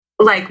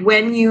like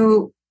when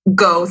you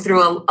go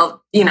through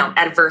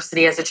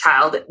adversity as a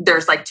child,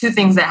 there's like two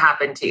things that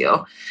happen to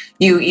you.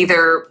 You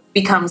either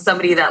become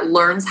somebody that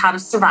learns how to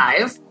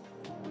survive,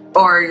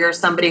 or you're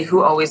somebody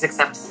who always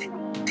accepts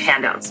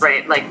handouts,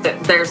 right? Like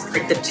there's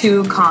like the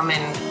two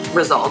common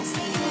results.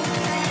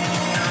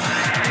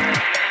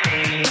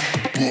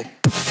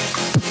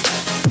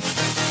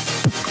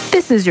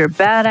 This is your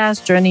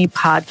Badass Journey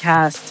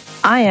podcast.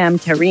 I am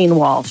Kareen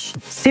Walsh,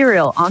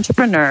 serial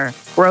entrepreneur,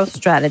 growth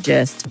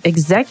strategist,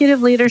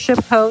 executive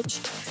leadership coach,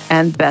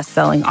 and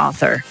best-selling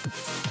author.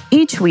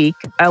 Each week,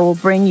 I will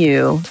bring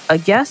you a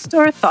guest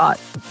or a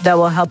thought that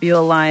will help you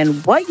align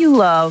what you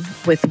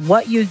love with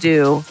what you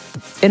do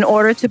in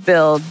order to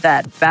build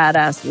that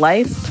badass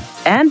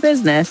life and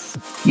business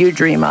you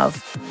dream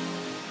of.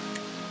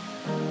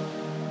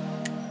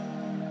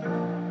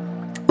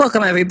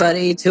 Welcome,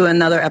 everybody, to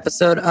another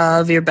episode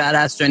of your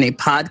Badass Journey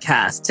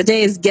podcast.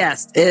 Today's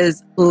guest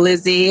is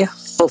Lizzie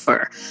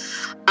Hofer.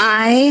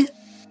 I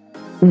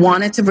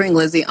wanted to bring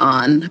Lizzie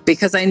on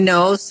because I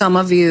know some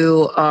of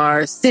you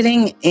are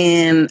sitting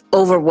in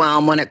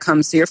overwhelm when it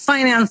comes to your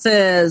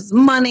finances,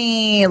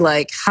 money,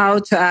 like how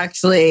to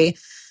actually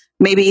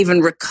maybe even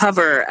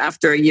recover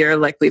after a year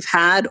like we've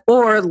had,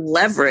 or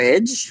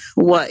leverage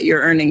what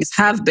your earnings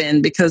have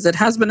been because it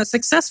has been a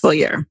successful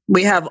year.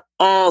 We have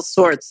all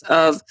sorts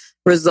of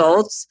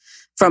results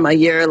from a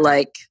year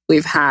like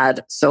we've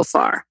had so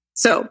far.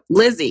 So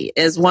Lizzie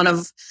is one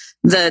of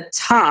the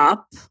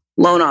top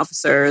loan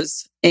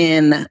officers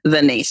in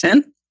the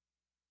nation.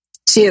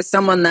 She is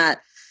someone that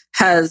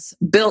has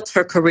built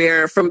her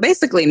career from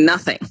basically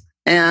nothing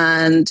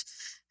and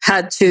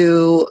had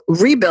to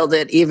rebuild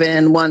it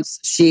even once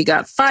she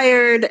got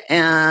fired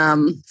a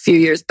few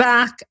years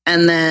back.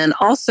 And then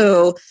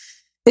also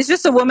is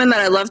just a woman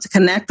that I love to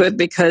connect with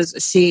because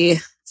she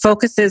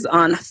focuses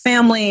on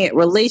family,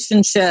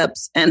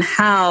 relationships, and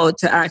how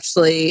to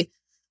actually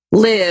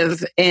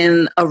live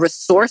in a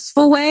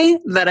resourceful way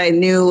that I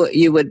knew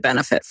you would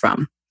benefit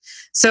from.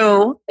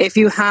 So if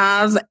you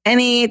have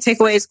any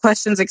takeaways,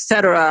 questions,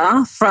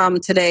 etc. from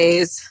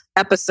today's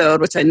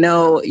episode, which I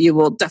know you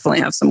will definitely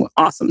have some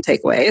awesome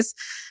takeaways,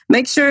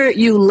 make sure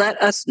you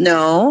let us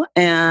know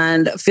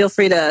and feel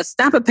free to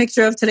snap a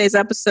picture of today's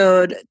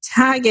episode,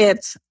 tag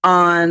it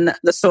on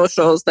the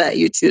socials that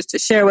you choose to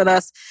share with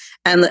us,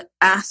 and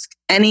ask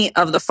any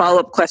of the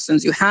follow-up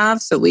questions you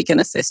have so we can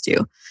assist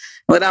you.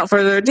 Without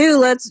further ado,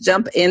 let's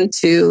jump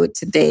into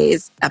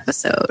today's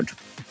episode.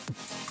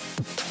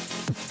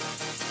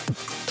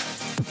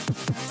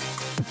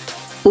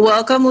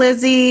 Welcome,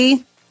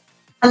 Lizzie.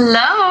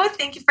 Hello.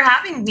 Thank you for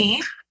having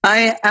me.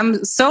 I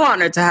am so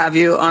honored to have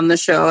you on the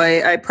show.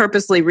 I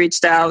purposely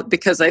reached out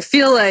because I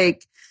feel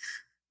like,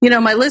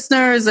 my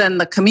listeners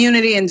and the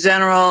community in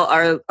general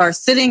are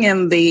sitting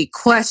in the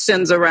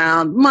questions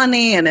around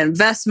money and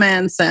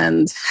investments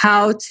and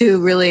how to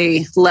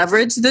really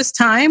leverage this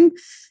time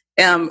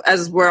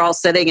as we're all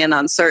sitting in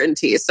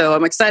uncertainty. So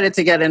I'm excited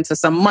to get into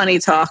some money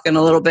talk in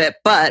a little bit.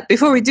 But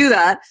before we do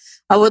that,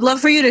 I would love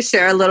for you to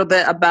share a little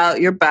bit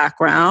about your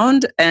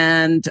background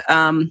and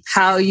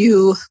how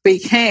you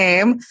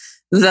became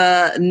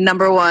the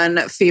number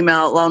one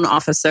female loan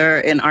officer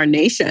in our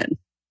nation.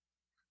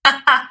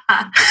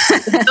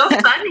 It's so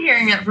fun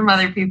hearing it from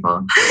other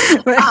people.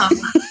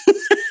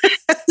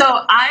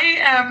 So I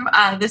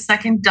am the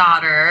second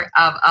daughter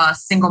of a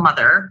single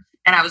mother,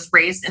 and I was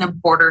raised in a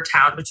border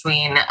town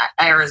between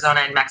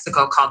Arizona and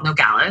Mexico called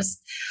Nogales.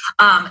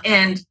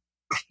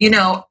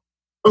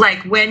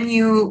 Like when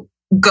you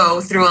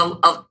go through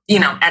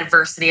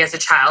adversity as a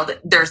child,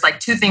 there's like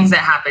two things that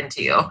happen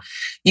to you.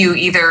 You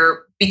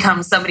either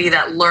become somebody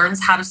that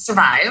learns how to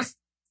survive,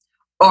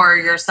 or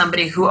you're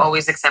somebody who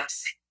always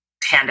accepts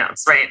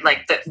handouts, right?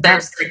 Like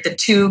there's like the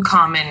two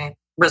common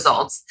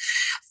results.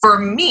 For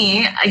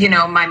me,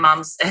 my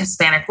mom's a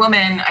Hispanic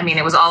woman. I mean,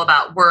 it was all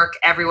about work,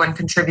 everyone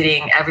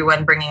contributing,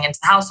 everyone bringing into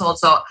the household.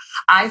 So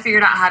I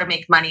figured out how to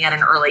make money at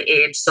an early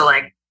age. So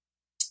like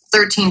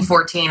 13,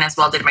 14, as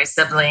well did my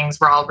siblings.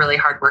 We're all really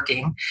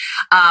hardworking.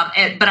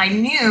 But I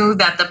knew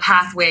that the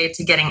pathway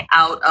to getting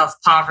out of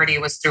poverty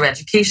was through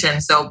education.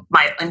 So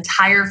my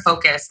entire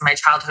focus in my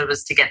childhood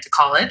was to get to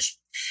college.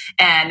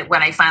 And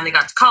when I finally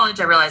got to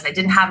college, I realized I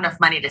didn't have enough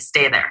money to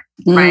stay there,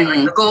 right?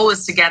 Like the goal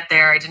was to get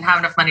there. I didn't have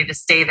enough money to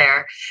stay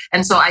there.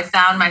 And so I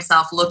found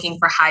myself looking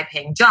for high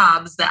paying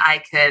jobs that I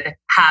could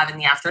have in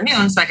the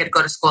afternoon so I could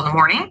go to school in the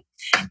morning.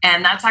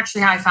 And that's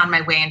actually how I found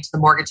my way into the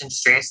mortgage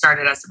industry. I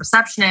started as a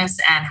receptionist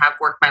and have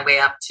worked my way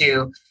up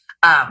to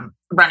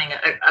running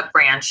a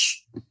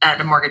branch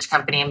at a mortgage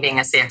company and being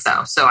a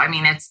CXO. So, I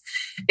mean,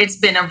 it's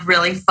been a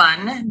really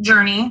fun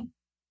journey.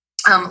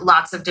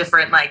 Lots of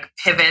different like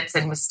pivots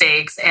and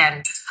mistakes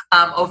and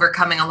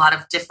overcoming a lot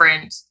of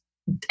different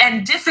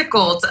and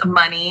difficult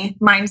money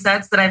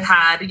mindsets that I've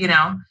had,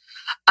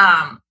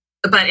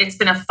 but it's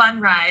been a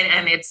fun ride,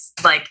 and it's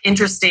like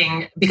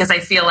interesting because I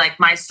feel like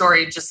my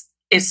story just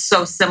is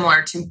so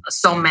similar to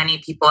so many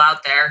people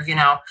out there.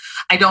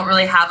 I don't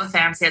really have a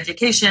fancy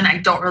education. I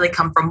don't really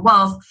come from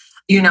wealth.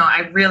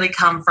 I really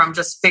come from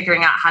just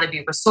figuring out how to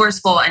be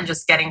resourceful and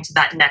just getting to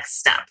that next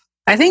step.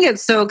 I think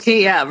it's so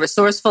key. Yeah,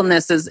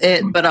 resourcefulness is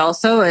it, but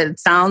also it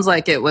sounds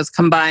like it was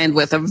combined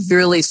with a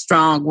really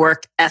strong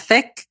work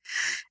ethic.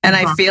 And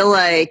I feel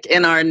like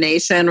in our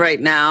nation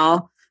right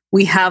now,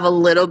 we have a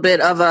little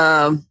bit of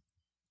a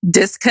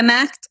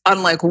disconnect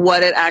on like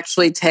what it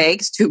actually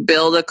takes to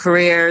build a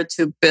career,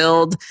 to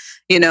build,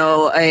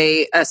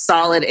 a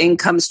solid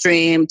income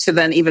stream, to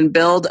then even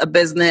build a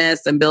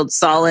business and build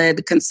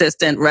solid,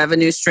 consistent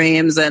revenue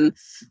streams. And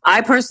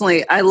I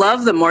personally, I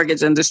love the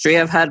mortgage industry.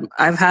 I've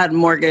had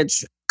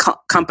mortgage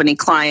company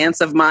clients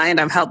of mine.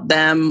 I've helped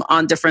them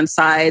on different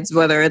sides,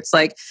 whether it's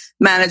like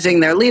managing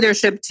their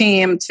leadership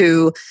team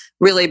to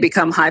really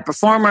become high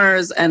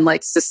performers and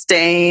like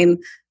sustain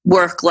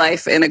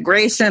work-life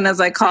integration, as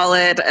I call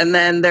it. And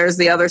then there's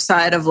the other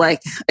side of like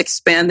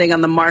expanding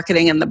on the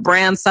marketing and the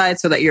brand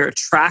side so that you're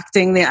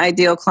attracting the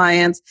ideal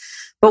clients.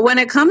 But when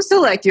it comes to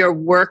like your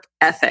work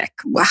ethic,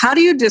 how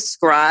do you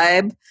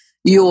describe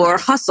your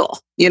hustle?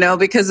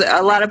 Because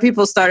a lot of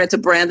people started to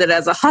brand it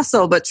as a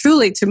hustle, but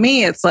truly to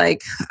me, it's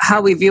like how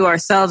we view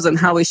ourselves and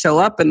how we show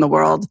up in the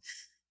world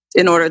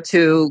in order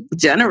to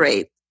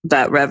generate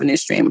that revenue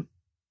stream.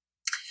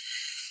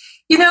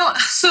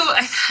 So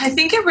I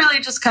think it really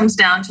just comes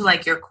down to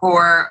like your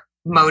core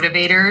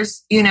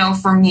motivators.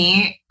 For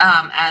me,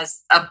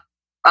 as a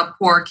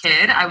poor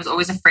kid, I was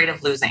always afraid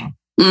of losing.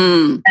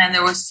 And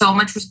there was so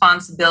much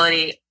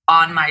responsibility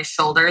on my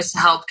shoulders to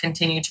help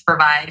continue to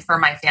provide for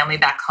my family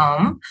back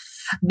home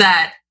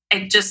that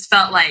it just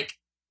felt like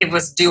it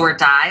was do or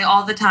die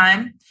all the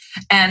time.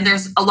 And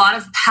there's a lot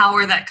of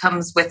power that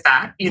comes with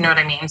that. You know what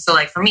I mean? So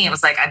like for me, it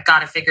was like, I've got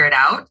to figure it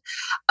out.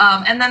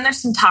 And then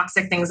there's some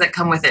toxic things that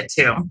come with it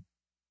too.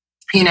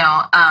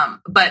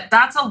 But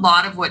that's a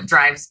lot of what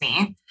drives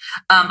me.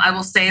 I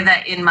will say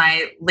that in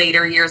my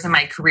later years in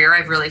my career,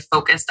 I've really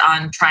focused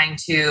on trying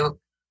to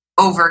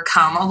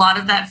overcome a lot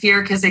of that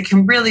fear because it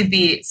can really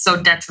be so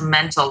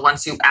detrimental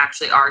once you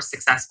actually are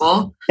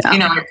successful.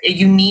 Yeah.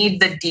 You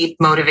need the deep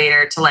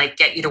motivator to like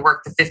get you to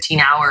work the 15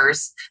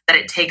 hours that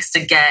it takes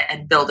to get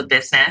and build a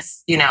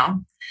business,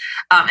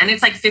 and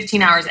it's like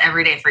 15 hours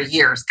every day for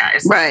years,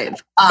 guys. Right.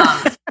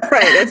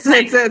 Right.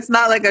 It's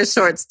not like a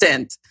short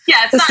stint.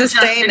 Yeah, it's not just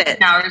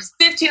 15 hours.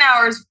 15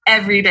 hours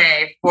every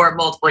day for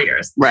multiple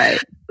years. Right.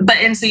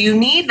 And so you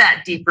need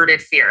that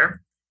deep-rooted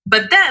fear.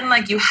 But then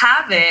like you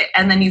have it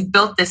and then you've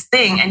built this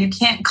thing and you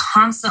can't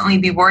constantly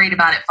be worried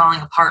about it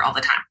falling apart all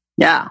the time.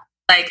 Yeah.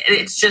 Like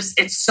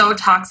it's so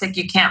toxic.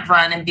 You can't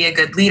run and be a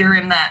good leader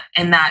in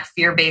that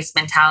fear-based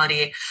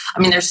mentality. I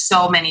mean, there's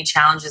so many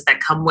challenges that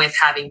come with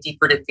having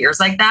deep-rooted fears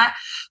like that.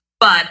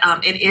 But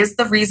it is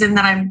the reason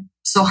that I'm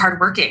so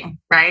hardworking,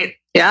 right?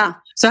 Yeah.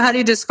 So how do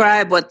you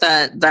describe what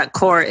that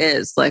core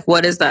is? Like,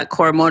 what is that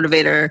core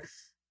motivator?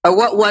 Or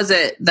what was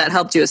it that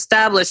helped you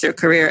establish your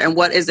career? And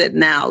what is it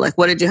now? Like,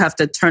 what did you have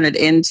to turn it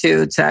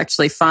into to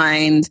actually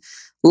find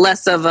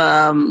less of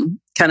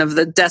kind of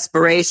the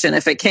desperation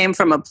if it came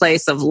from a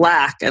place of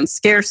lack and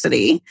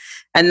scarcity?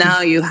 And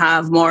now you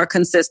have more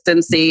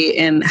consistency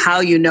in how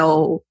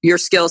your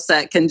skill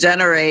set can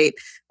generate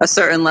a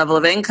certain level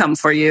of income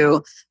for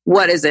you.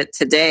 What is it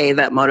today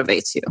that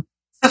motivates you?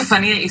 So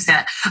funny that you say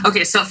that.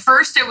 Okay, so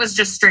first it was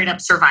just straight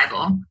up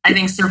survival. I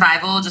think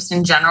survival just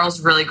in general is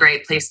a really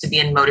great place to be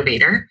in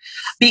motivator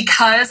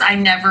because I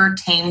never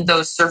tamed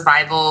those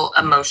survival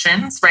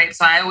emotions, right?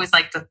 So I always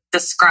like to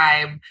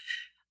describe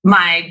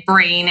my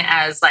brain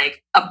as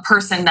like a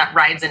person that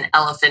rides an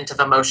elephant of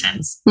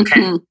emotions,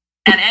 okay? Mm-hmm.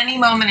 At any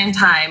moment in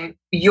time,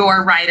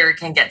 your rider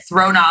can get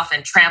thrown off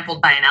and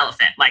trampled by an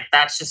elephant. Like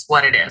that's just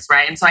what it is,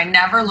 right? And so I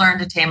never learned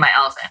to tame my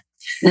elephant.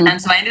 Mm-hmm.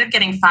 And so I ended up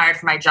getting fired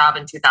from my job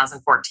in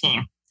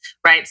 2014,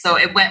 right? So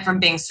it went from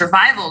being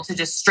survival to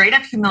just straight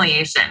up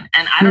humiliation.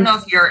 And I don't know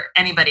if you're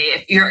anybody,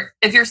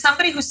 if you're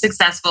somebody who's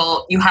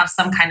successful, you have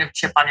some kind of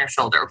chip on your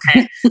shoulder,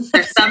 okay?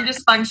 There's some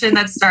dysfunction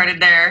that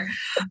started there.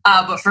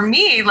 But for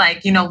me,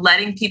 like,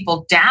 letting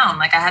people down,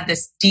 like I had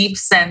this deep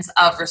sense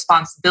of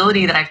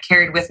responsibility that I've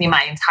carried with me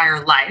my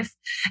entire life,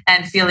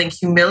 and feeling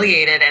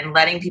humiliated and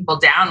letting people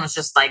down was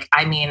just like,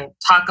 I mean,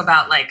 talk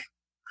about like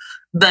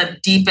the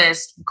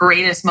deepest,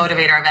 greatest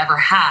motivator I've ever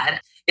had.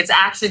 It's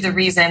actually the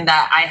reason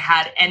that I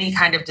had any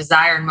kind of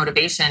desire and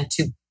motivation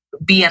to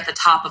be at the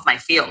top of my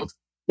field.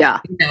 Yeah.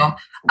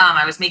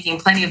 I was making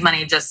plenty of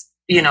money just,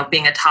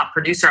 being a top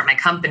producer at my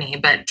company,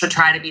 but to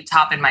try to be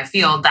top in my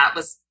field, that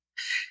was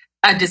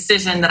a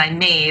decision that I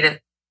made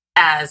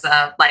as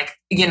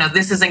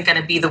this isn't going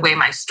to be the way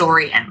my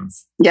story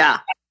ends. Yeah.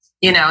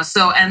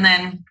 And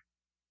then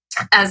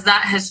as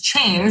that has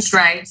changed,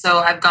 right? So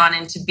I've gone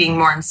into being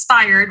more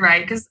inspired,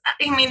 right? Because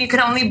you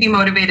can only be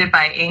motivated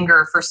by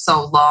anger for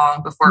so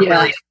long before it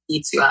really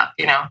eats you up,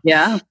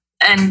 Yeah.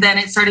 And then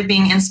it started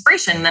being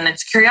inspiration. Then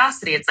it's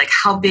curiosity. It's like,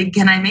 how big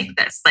can I make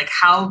this? Like,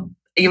 how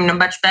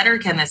much better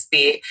can this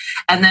be?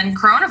 And then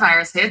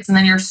coronavirus hits, and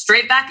then you're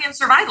straight back in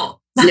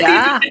survival.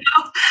 Yeah.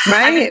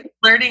 Right.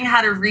 Learning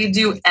how to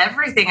redo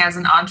everything as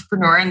an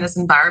entrepreneur in this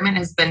environment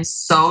has been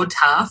so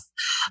tough.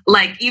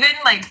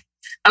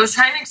 I was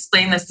trying to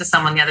explain this to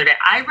someone the other day.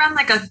 I run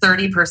like a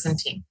 30-person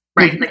team,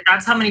 right? Mm-hmm. Like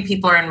that's how many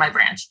people are in my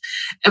branch.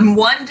 And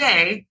one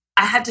day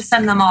I had to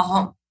send them all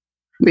home.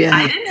 Yeah.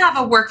 I didn't have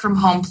a work from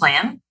home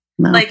plan.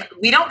 No. Like,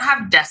 we don't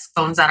have desk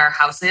phones at our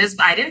houses.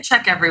 I didn't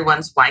check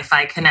everyone's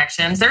Wi-Fi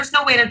connections. There's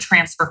no way to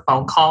transfer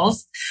phone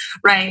calls,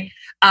 right?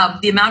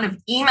 The amount of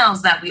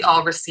emails that we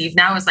all receive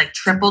now is like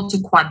triple to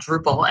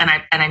quadruple. And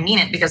I mean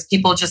it, because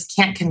people just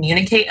can't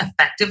communicate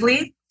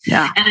effectively.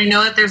 Yeah. And I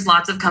know that there's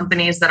lots of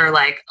companies that are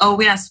like, oh,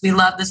 yes, we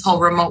love this whole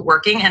remote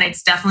working. And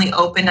it's definitely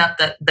opened up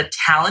the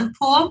talent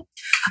pool.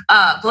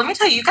 But let me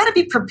tell you, you got to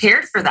be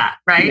prepared for that,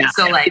 right? Yeah,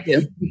 so like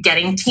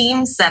getting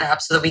teams set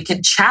up so that we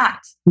could chat,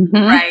 Mm-hmm.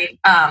 right?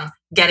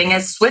 Getting a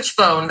switch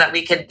phone that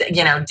we could, do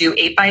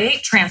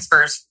 8x8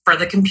 transfers for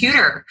the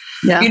computer,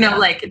 Yeah.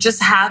 like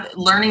just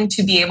learning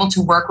to be able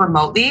to work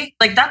remotely.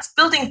 Like that's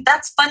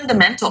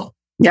fundamental.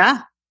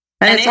 Yeah.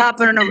 And it's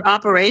having an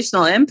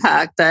operational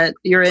impact that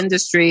your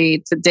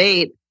industry to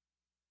date,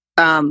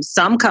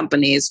 some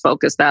companies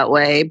focus that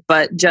way,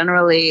 but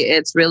generally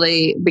it's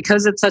really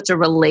because it's such a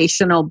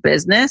relational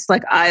business.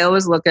 Like I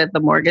always look at the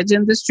mortgage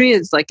industry,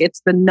 it's like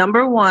it's the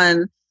number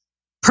one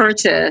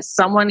purchase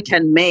someone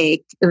can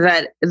make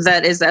that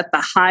is at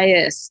the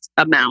highest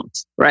amount,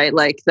 right?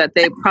 Like that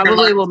they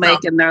probably will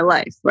make in their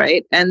life,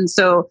 right? And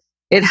so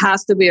it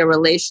has to be a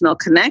relational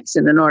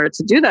connection in order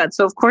to do that.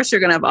 So of course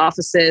you're going to have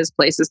offices,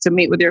 places to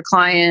meet with your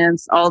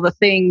clients, all the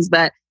things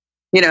that,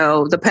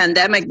 the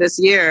pandemic this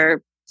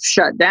year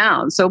shut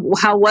down. So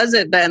how was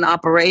it then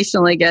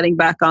operationally getting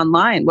back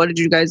online? What did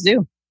you guys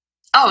do?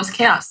 Oh, it was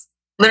chaos.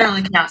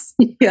 Literally chaos.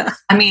 Yeah.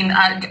 I mean,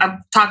 I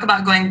talk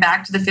about going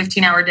back to the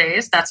 15-hour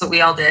days. That's what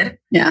we all did.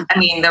 Yeah. I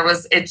mean,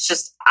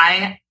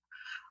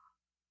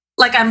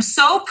 I'm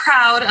so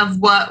proud of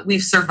what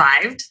we've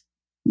survived.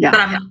 Yeah.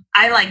 But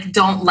I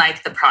don't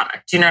like the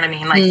product. You know what I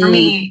mean? Like for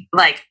me,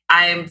 like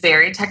I'm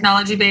very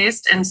technology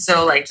based. And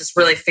so like just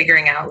really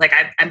figuring out, like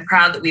I'm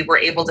proud that we were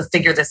able to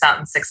figure this out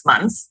in 6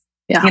 months.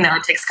 Yeah.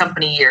 It takes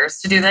company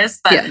years to do this,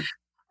 but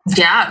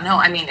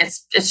I mean,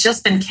 it's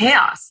just been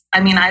chaos.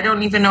 I mean, I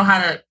don't even know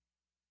how to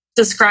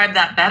describe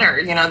that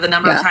better. The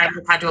number of times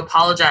I've had to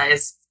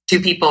apologize to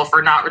people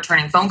for not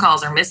returning phone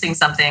calls or missing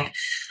something.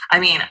 I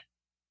mean,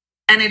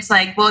 and it's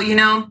like, well,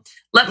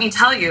 let me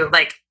tell you,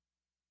 like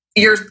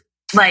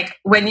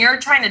when you're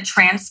trying to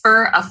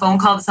transfer a phone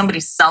call to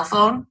somebody's cell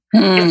phone,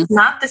 it's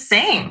not the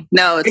same.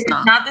 No, it's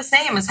not the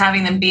same as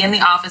having them be in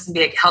the office and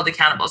be held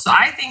accountable. So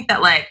I think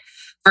that like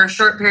for a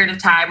short period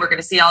of time, we're going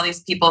to see all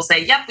these people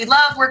say, yep, we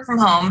love work from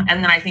home.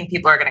 And then I think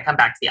people are going to come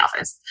back to the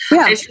office.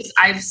 Yeah.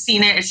 I've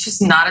seen it. It's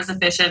just not as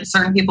efficient.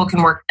 Certain people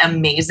can work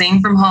amazing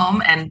from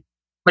home and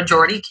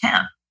majority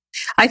can't.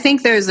 I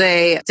think there's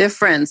a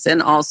difference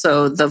in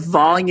also the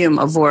volume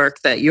of work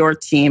that your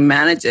team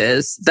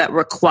manages that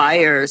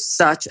requires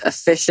such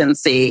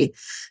efficiency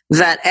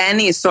that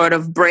any sort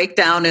of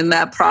breakdown in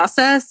that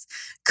process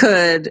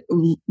could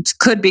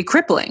be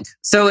crippling.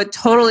 So it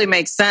totally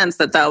makes sense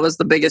that was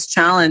the biggest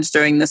challenge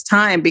during this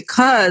time,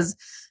 because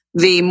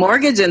the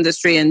mortgage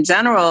industry in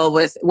general,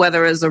 with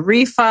whether it's a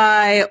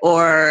refi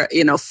or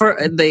for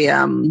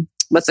the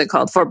what's it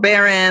called,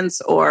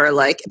 forbearance, or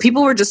like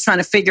people were just trying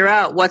to figure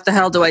out what the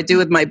hell do I do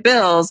with my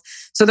bills.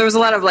 So there was a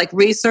lot of like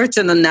research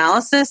and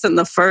analysis in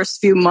the first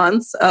few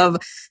months of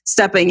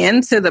stepping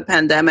into the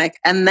pandemic,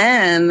 and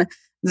then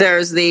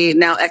there's the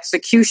now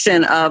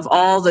execution of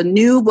all the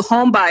new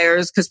home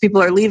buyers because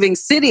people are leaving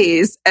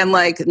cities and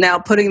like now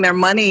putting their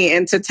money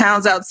into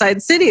towns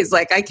outside cities.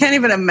 Like I can't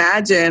even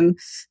imagine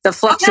the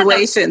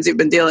fluctuations you've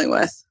been dealing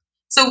with.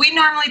 So we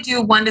normally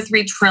do 1 to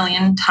 3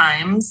 trillion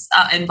times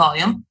in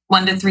volume,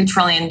 $1 to $3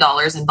 trillion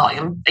in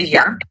volume a year.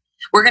 Yeah.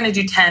 We're going to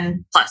do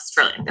 10 plus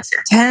trillion this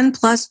year. 10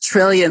 plus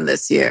trillion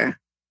this year.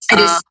 It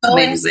is so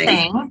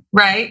insane,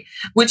 right?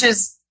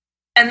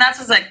 And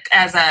that's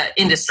as a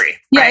industry,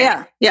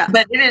 right? Yeah.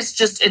 But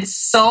it's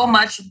so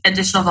much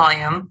additional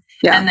volume,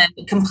 and then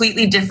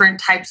completely different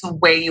types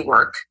of way you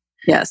work.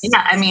 Yes.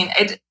 Yeah. I mean,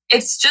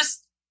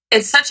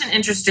 it's such an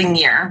interesting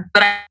year,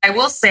 but I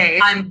will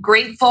say I'm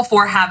grateful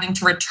for having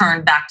to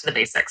return back to the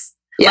basics.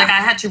 Yeah. Like I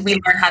had to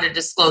relearn how to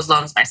disclose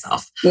loans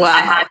myself. Wow.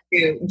 I had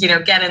to,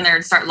 get in there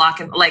and start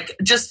locking, like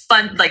just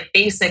fun, like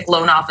basic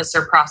loan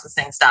officer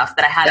processing stuff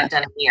that I hadn't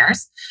done in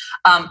years,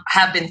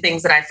 have been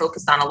things that I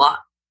focused on a lot.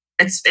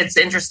 It's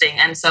interesting.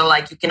 And so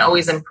like you can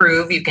always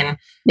improve. You can,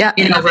 we're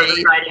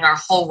rewriting our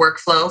whole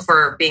workflow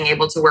for being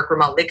able to work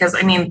remotely. Because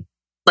I mean,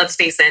 let's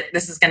face it,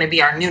 this is going to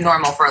be our new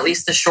normal for at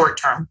least the short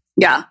term.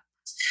 Yeah.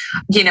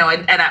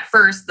 And at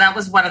first that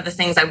was one of the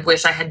things I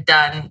wish I had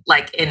done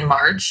like in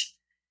March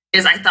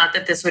is I thought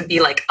that this would be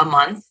like a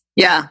month.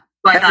 Yeah.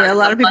 So I thought a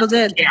lot of people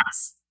did.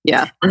 Chaos.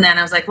 Yeah. And then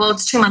I was like, well,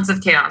 it's 2 months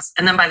of chaos.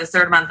 And then by the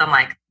third month, I'm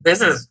like, this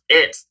is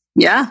it.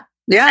 Yeah.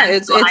 Yeah,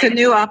 it's a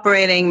new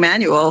operating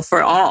manual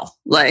for all.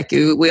 Like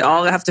we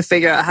all have to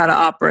figure out how to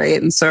operate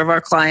and serve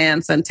our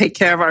clients and take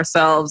care of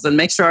ourselves and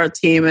make sure our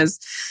team is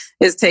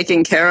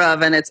taken care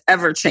of, and it's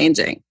ever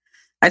changing.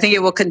 I think it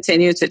will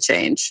continue to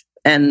change.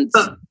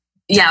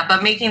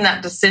 But making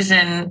that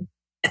decision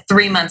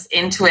 3 months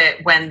into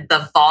it when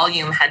the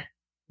volume had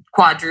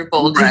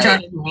quadrupled, you know what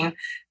I mean,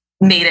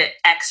 made it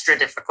extra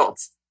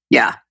difficult.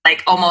 Yeah.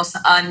 Like almost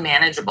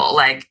unmanageable.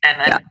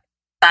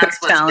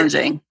 That's what's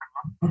challenging.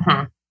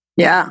 Mm-hmm.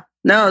 Yeah.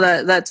 No,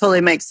 that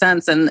totally makes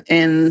sense. And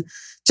in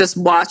just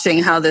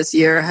watching how this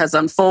year has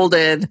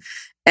unfolded,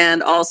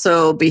 and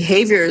also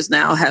behaviors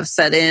now have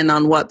set in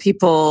on what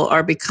people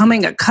are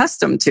becoming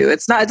accustomed to.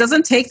 It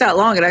doesn't take that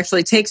long. It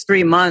actually takes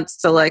 3 months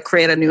to like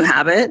create a new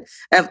habit,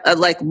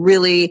 like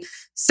really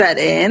set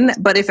in.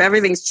 But if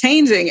everything's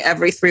changing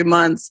every 3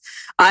 months,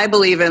 I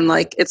believe in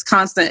like it's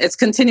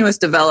continuous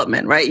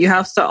development, right? You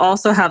have to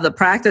also have the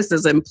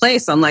practices in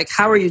place on like,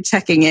 how are you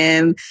checking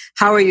in?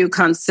 How are you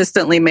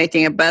consistently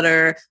making it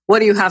better? What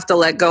do you have to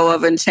let go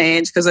of and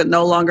change because it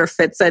no longer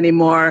fits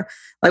anymore?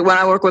 Like when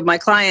I work with my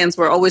clients,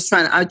 I always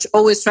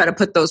try to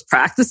put those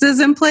practices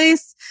in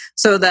place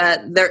so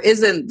that there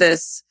isn't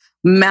this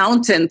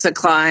mountain to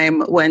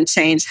climb when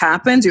change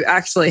happens. You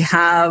actually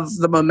have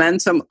the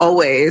momentum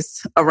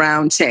always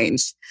around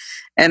change.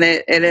 And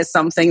it is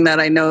something that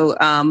I know,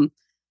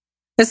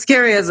 as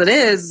scary as it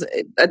is,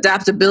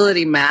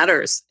 adaptability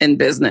matters in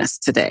business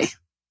today.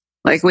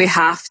 Like we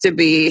have to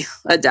be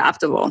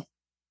adaptable.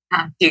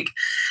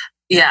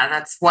 Yeah,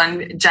 that's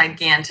one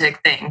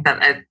gigantic thing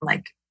that I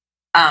like.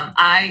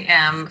 I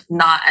am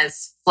not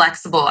as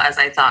flexible as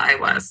I thought I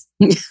was.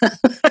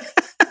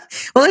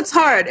 Well, it's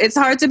hard. It's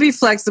hard to be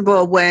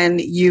flexible when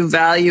you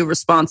value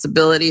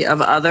responsibility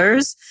of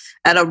others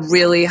at a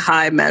really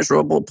high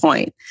measurable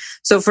point.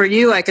 So for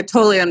you, I could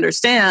totally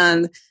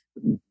understand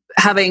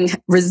having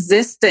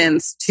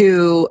resistance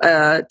to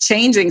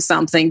changing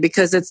something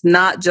because it's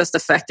not just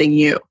affecting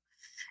you.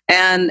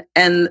 And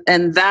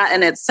that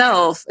in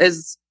itself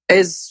is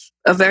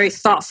a very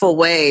thoughtful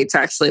way to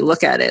actually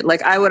look at it.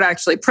 Like I would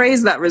actually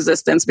praise that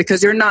resistance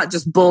because you're not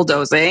just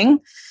bulldozing.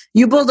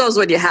 You bulldoze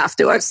when you have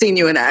to. I've seen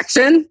you in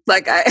action.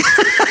 Like I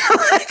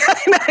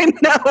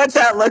know what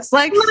that looks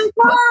like.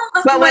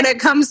 But when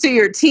it comes to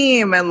your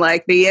team and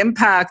like the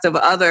impact of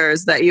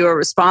others that you are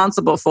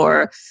responsible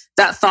for,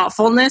 that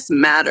thoughtfulness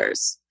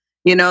matters.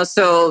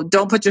 So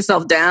don't put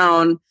yourself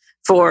down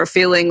for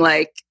feeling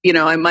like,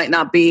 I might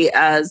not be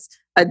as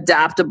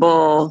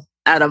adaptable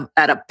at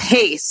a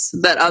pace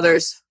that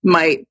others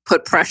might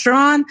put pressure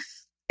on.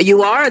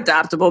 You are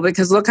adaptable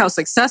because look how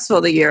successful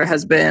the year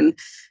has been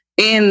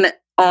in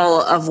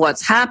all of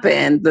what's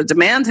happened. The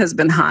demand has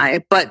been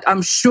high, but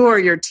I'm sure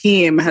your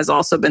team has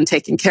also been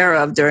taken care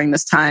of during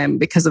this time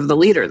because of the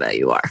leader that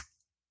you are.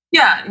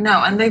 Yeah,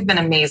 no, and they've been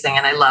amazing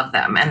and I love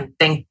them and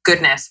thank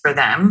goodness for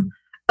them.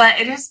 But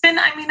it has been,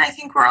 I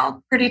think we're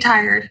all pretty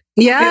tired.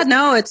 Yeah,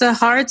 no, it's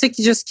hard to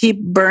just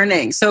keep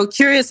burning. So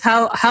curious,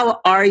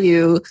 how are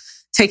you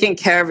taking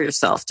care of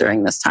yourself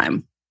during this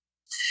time?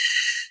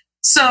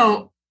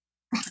 So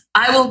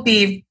I will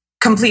be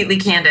completely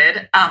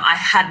candid. I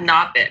had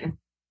not been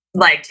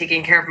like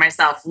taking care of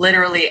myself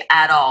literally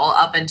at all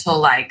up until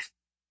like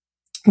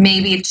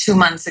maybe 2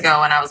 months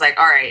ago. And I was like,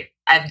 all right,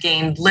 I've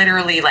gained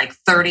literally like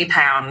 30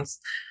 pounds.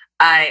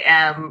 I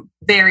am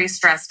very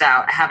stressed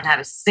out. I haven't had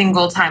a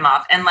single time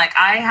off. And like,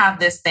 I have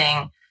this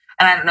thing,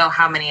 and I don't know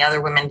how many other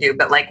women do,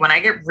 but like when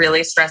I get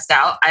really stressed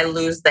out, I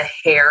lose the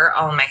hair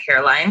on my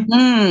hairline.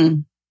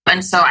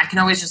 And so I can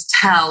always just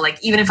tell,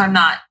 like, even if I'm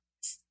not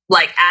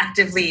like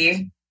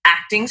actively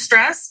acting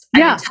stressed, I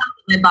can tell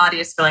that my body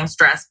is feeling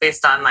stressed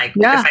based on like,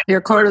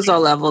 your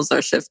cortisol levels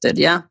are shifted.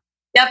 Yeah.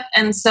 Yep.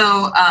 And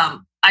so,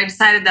 I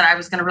decided that I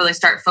was going to really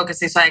start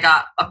focusing. So I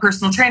got a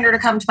personal trainer to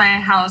come to my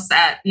house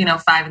at,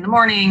 5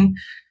 a.m,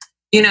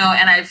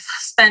 and I've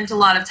spent a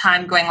lot of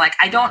time going like,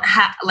 I don't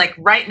have like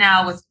right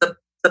now with the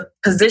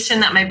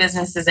position that my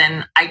business is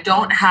in, I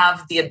don't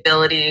have the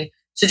ability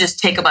to just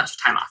take a bunch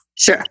of time off.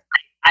 Sure.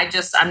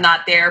 I'm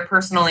not there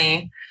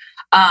personally.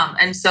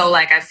 And so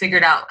like I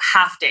figured out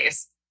half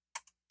days.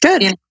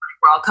 Good. Where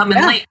I'll come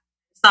in late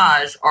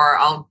massage or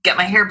I'll get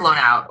my hair blown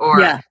out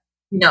or,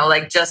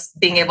 like just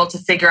being able to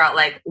figure out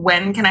like,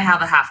 when can I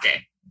have a half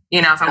day?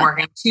 If I'm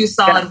working 2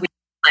 solid weeks,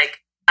 like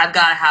I've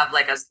got to have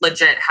like a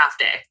legit half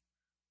day,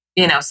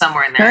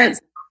 somewhere in there. Right.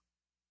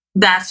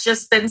 That's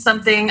just been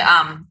something,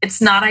 it's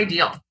not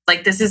ideal.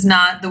 Like this is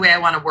not the way I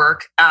want to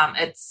work.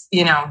 It's,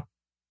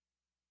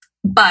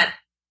 but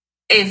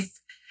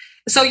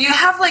so you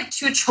have like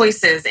 2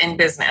 choices in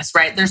business,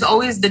 right? There's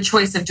always the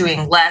choice of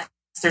doing less.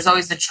 There's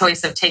always the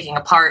choice of taking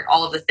apart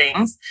all of the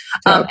things.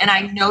 And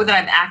I know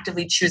that I'm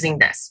actively choosing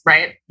this,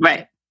 right?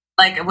 Right.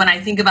 Like when I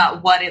think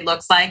about what it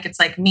looks like, it's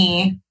like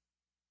me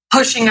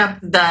pushing up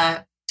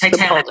the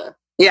Titanic.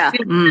 Yeah.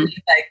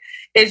 Like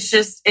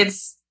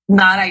it's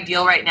not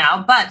ideal right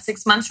now, but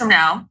 6 months from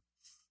now,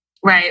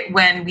 right,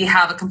 when we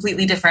have a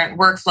completely different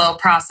workflow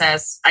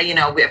process, we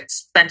have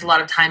spent a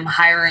lot of time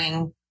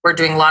hiring, we're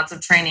doing lots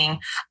of training,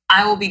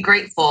 I will be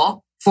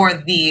grateful for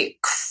the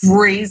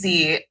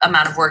crazy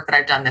amount of work that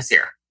I've done this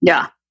year.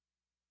 Yeah.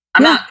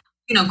 I'm not,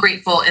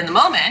 grateful in the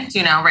moment,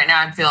 right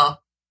now I feel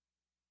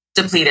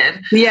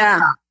depleted.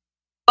 Yeah.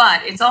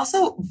 But it's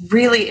also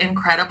really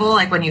incredible.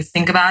 Like when you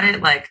think about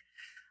it, like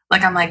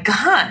I'm like,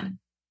 God,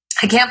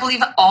 I can't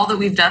believe all that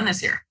we've done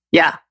this year.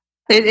 Yeah.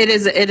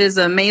 It is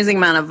an amazing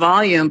amount of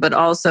volume, but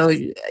also,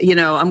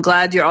 I'm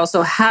glad you're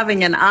also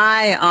having an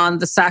eye on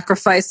the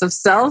sacrifice of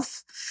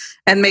self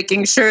and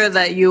making sure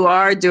that you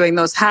are doing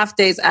those half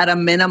days at a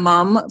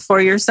minimum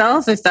for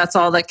yourself, if that's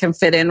all that can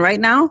fit in right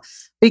now,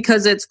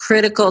 because it's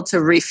critical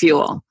to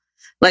refuel.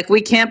 Like,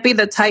 we can't be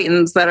the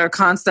titans that are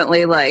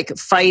constantly like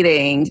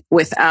fighting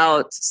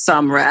without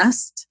some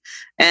rest.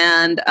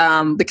 And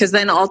because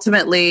then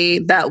ultimately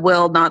that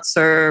will not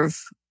serve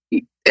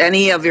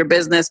any of your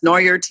business, nor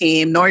your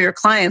team, nor your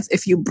clients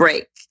if you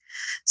break.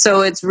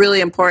 So it's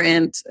really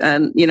important,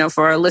 and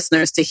for our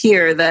listeners to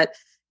hear that,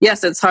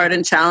 yes, it's hard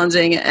and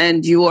challenging,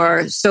 and you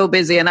are so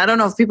busy. And I don't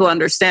know if people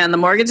understand the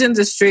mortgage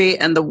industry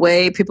and the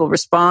way people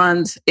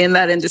respond in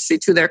that industry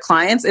to their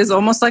clients is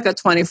almost like a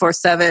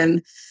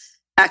 24/7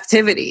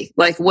 activity.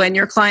 Like, when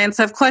your clients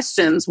have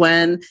questions,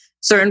 when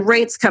certain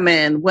rates come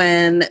in,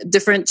 when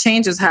different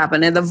changes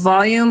happen, and the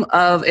volume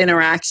of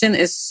interaction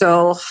is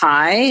so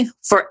high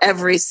for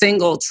every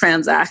single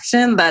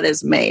transaction that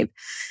is made.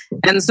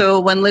 And so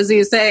when Lizzie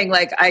is saying,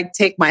 like, I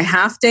take my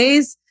half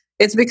days,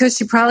 it's because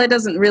she probably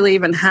doesn't really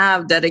even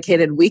have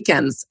dedicated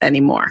weekends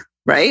anymore,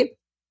 right?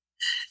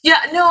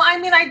 Yeah, no, I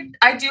mean,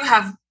 I do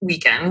have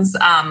weekends,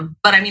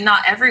 but I mean,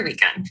 not every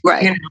weekend.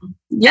 Right.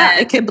 Yeah,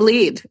 it could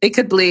bleed. It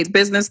could bleed.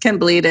 Business can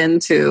bleed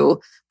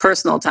into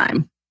personal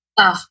time.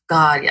 Oh,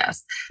 God,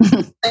 yes.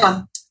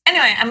 So,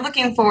 anyway, I'm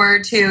looking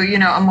forward to,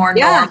 a more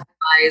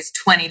normalized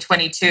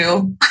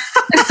 2022.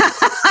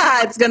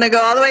 It's going to go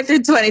all the way through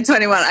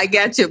 2021. I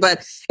get you.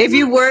 But if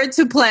you were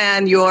to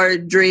plan your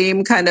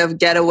dream kind of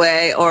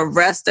getaway or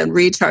rest and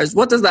recharge,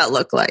 what does that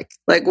look like?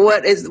 Like,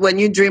 what is, when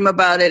you dream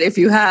about it, if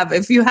you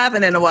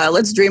haven't in a while,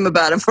 let's dream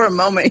about it for a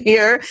moment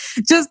here,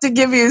 just to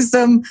give you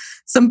some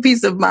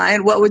peace of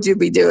mind. What would you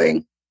be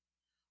doing?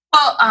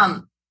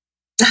 Well,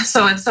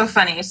 so it's so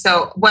funny.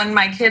 So when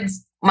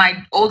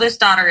my oldest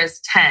daughter is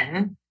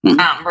 10,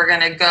 we're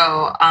going to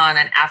go on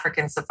an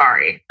African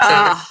safari.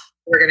 So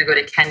we're going to go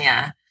to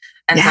Kenya.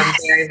 And so I'm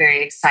very,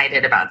 very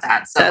excited about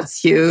that. So that's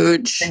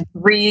huge. In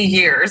 3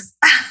 years.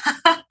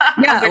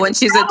 Yeah, when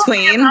she's a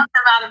tween. The amount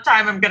of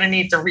time I'm going to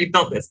need to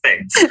rebuild this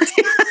thing.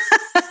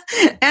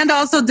 And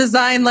also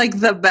design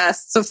like the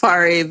best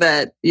safari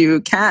that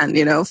you can,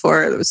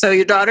 so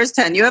your daughter's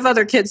 10. You have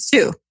other kids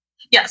too.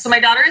 Yeah, so my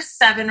daughter is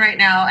 7 right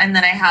now, and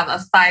then I have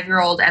a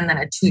 5-year-old and then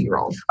a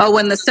 2-year-old. Oh,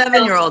 when the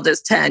 7-year-old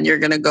is 10, you're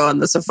going to go on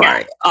the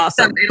safari. Yeah.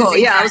 Awesome. So cool.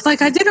 Yeah, I was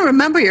like, I didn't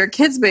remember your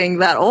kids being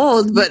that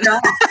old, but... No.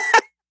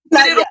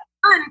 But it'll be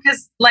fun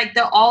because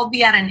they'll all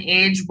be at an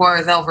age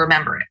where they'll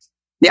remember it.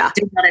 Yeah.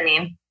 Do you know what I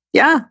mean?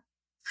 Yeah.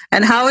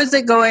 And how is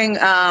it going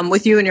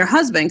with you and your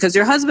husband? Because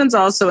your husband's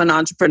also an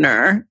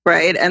entrepreneur,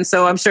 right? And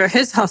so I'm sure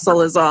his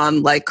hustle is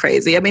on like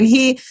crazy. I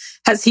mean,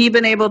 has he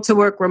been able to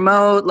work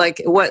remote?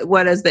 Like,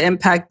 what has the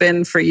impact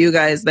been for you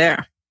guys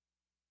there?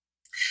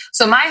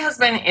 So my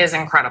husband is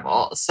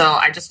incredible. So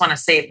I just want to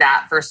say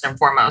that first and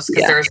foremost,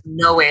 because there's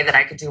no way that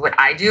I could do what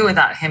I do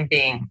without him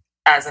being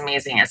as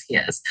amazing as he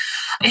is.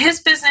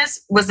 His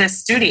business was a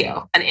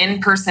studio, an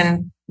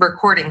in-person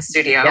recording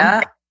studio.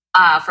 Yeah.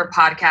 For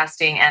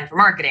podcasting and for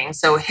marketing.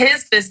 So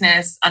his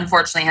business,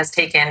 unfortunately, has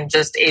taken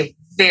just a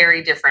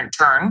very different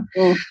turn.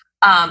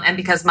 And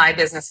because my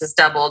business has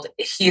doubled,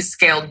 he's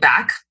scaled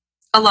back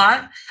a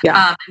lot.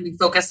 Yeah. And we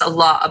focused a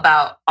lot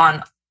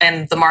on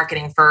the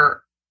marketing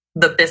for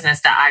the business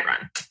that I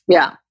run.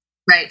 Yeah.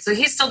 Right. So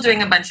he's still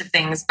doing a bunch of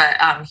things, but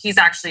he's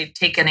actually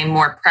taken a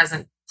more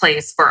present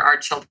place for our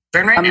children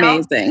right now.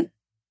 Amazing.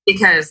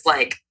 Because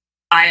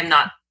I am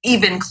not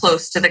even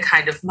close to the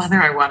kind of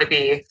mother I want to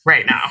be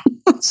right now.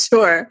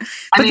 Sure.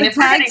 But the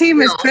tag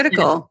team is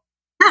critical.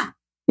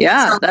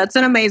 Yeah, so, that's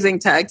an amazing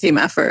tag team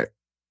effort.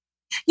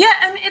 Yeah,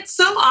 and it's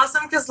so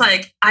awesome because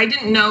I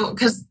didn't know,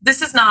 because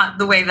this is not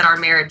the way that our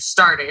marriage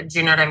started. Do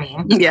you know what I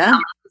mean? Yeah.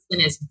 My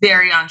husband is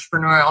very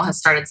entrepreneurial, has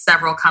started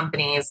several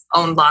companies,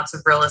 owned lots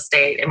of real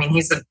estate. I mean,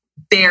 he's a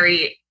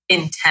very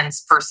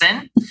intense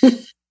person.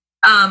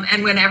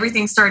 And when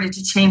everything started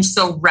to change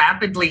so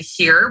rapidly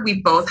here,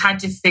 we both had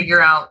to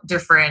figure out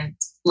different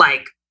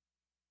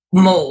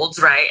molds,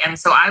 right? And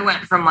so I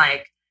went from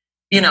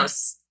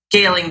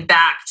scaling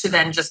back to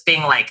then just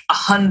being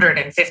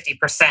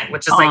 150%,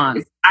 which is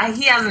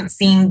he hasn't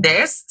seen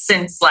this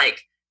since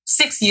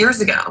 6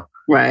 years ago.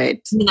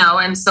 Right.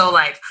 And so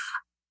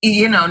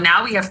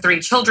now we have 3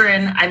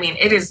 children. I mean,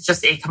 it is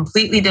just a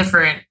completely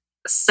different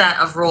set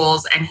of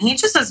rules. And he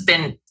just has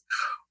been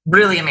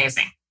really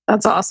amazing.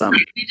 That's awesome.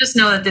 We just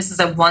know that this is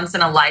a once in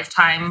a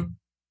lifetime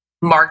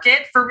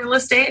market for real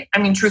estate. I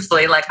mean,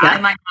 truthfully, I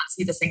might not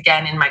see this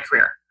again in my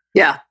career.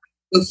 Yeah.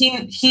 So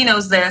he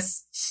knows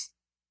this,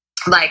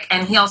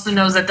 and he also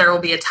knows that there will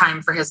be a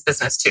time for his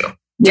business too.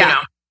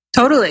 Yeah,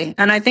 totally.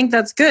 And I think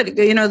that's good.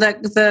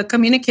 That the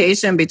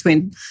communication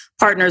between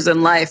partners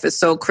in life is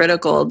so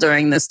critical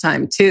during this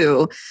time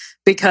too,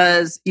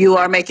 because you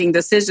are making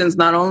decisions,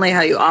 not only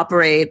how you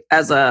operate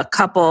as a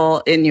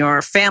couple in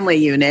your family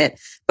unit,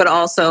 but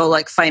also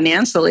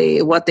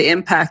financially what the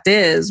impact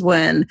is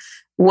when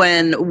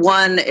when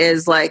one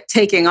is like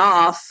taking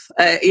off,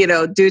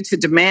 due to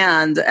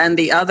demand, and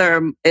the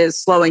other is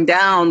slowing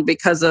down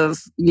because of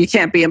you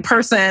can't be in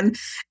person.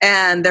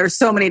 And there's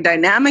so many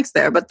dynamics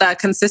there, but that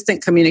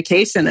consistent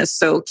communication is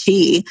so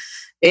key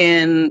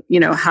in,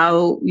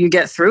 how you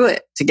get through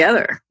it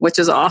together, which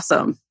is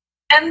awesome.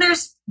 And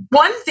there's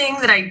one thing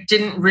that I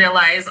didn't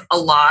realize a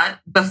lot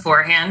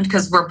beforehand,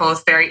 because we're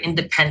both very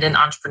independent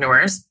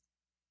entrepreneurs,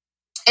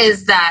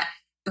 is that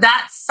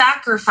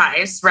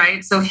sacrifice,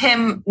 right? So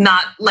him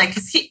not like,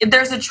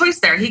 there's a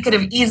choice there. He could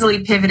have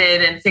easily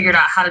pivoted and figured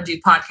out how to do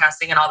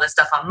podcasting and all this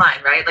stuff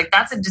online, right? Like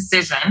that's a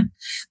decision.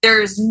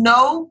 There's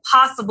no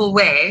possible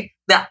way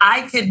that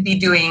I could be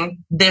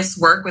doing this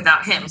work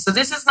without him. So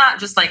this is not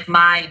just like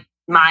my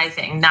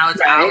thing. Now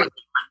it's our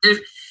thing.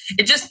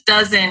 It just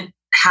doesn't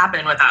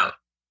happen without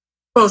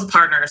both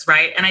partners,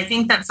 right? And I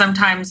think that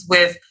sometimes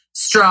with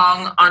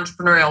strong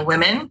entrepreneurial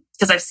women,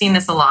 because I've seen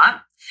this a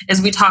lot,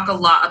 is we talk a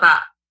lot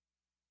about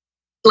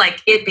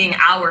like it being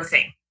our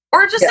thing,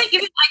 or just like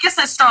even, I guess,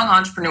 a strong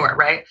entrepreneur,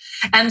 right?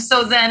 And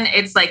so then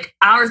it's like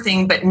our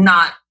thing, but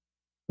not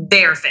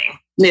their thing.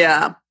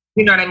 Yeah.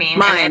 You know what I mean?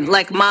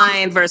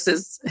 Mine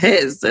versus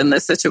his in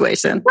this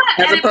situation,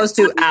 as opposed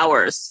to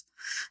ours.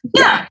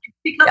 Yeah.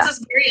 It becomes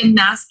this very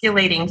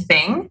emasculating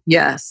thing.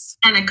 Yes.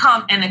 And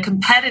a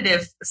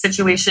competitive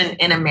situation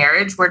in a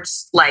marriage where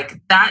it's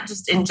like that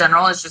just in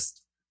general is just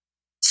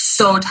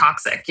so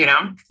toxic,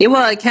 Yeah,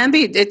 well, it can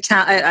be.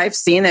 I've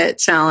seen it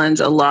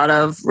challenge a lot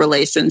of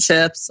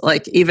relationships,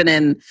 like even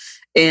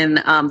in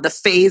the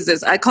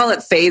phases. I call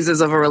it phases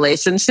of a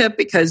relationship,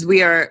 because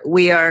we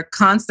are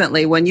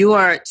constantly, when you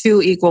are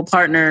two equal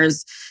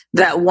partners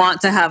that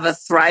want to have a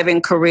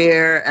thriving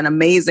career, an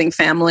amazing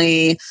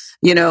family,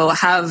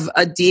 have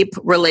a deep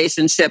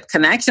relationship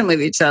connection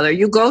with each other,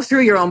 you go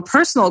through your own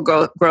personal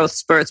growth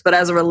spurts, but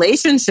as a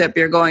relationship,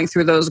 you're going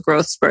through those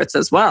growth spurts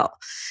as well.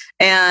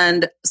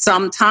 And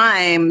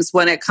sometimes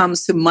when it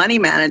comes to money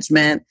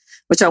management,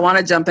 which I want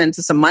to jump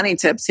into some money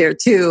tips here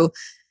too,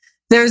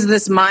 there's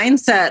this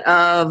mindset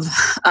of,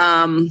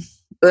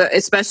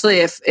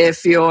 especially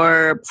if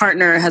your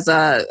partner has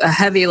a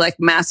heavy like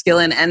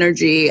masculine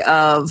energy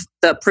of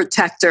the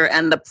protector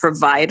and the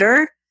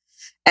provider,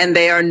 and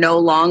they are no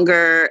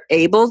longer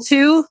able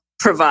to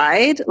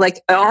provide, like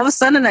all of a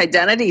sudden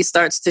identity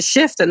starts to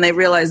shift, and they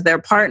realize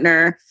their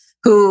partner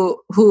who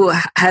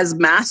has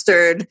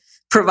mastered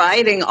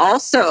providing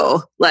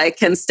also like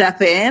can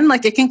step in.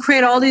 Like it can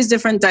create all these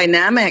different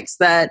dynamics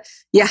that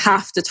you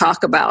have to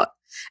talk about.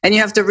 And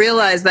you have to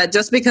realize that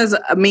just because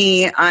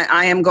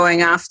I am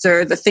going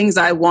after the things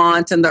I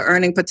want and the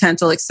earning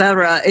potential,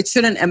 etc., it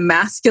shouldn't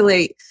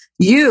emasculate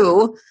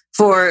you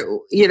for,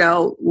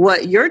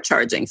 what you're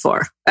charging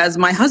for as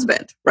my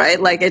husband,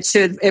 right? Like it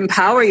should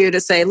empower you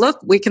to say, look,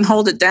 we can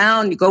hold it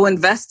down. You go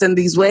invest in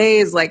these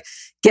ways, like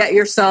get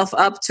yourself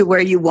up to where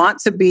you want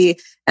to be.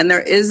 And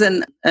there is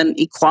an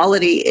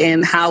equality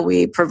in how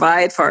we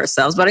provide for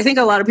ourselves. But I think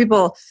a lot of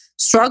people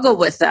struggle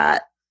with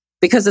that,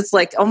 because it's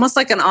like almost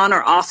like an on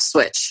or off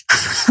switch.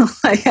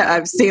 Like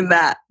I've seen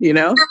that,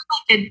 They're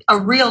like a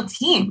real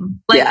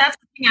team. Like that's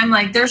the thing. I'm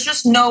like, there's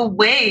just no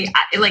way.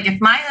 Like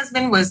if my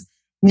husband was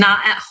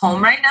not at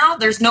home right now,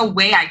 there's no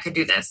way I could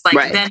do this.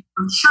 Like then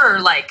I'm sure,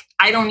 like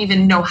I don't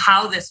even know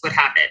how this would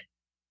happen.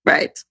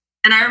 Right.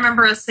 And I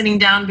remember us sitting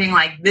down being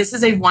like, this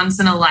is a once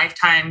in a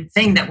lifetime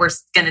thing that we're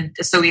going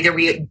to, so either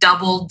we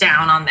double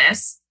down on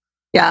this.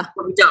 Yeah.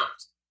 Or we don't.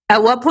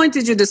 At what point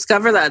did you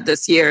discover that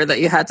this year, that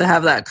you had to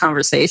have that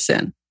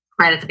conversation?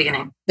 Right at the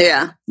beginning.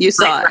 Yeah. You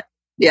saw it.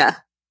 Yeah.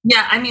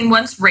 Yeah. I mean,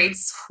 once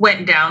rates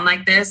went down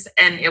like this,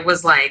 and it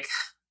was like,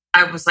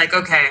 I was like,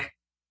 okay,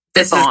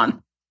 this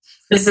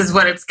is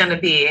what it's going to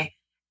be.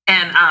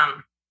 And,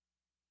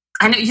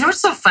 I know, what's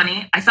so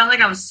funny? I felt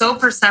like I was so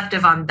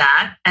perceptive on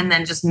that, and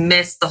then just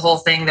missed the whole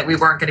thing that we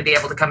weren't going to be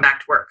able to come back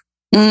to work.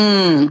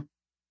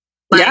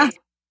 Yeah.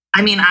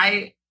 I mean,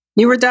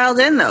 you were dialed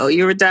in though.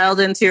 You were dialed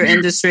into your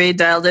industry,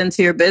 dialed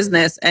into your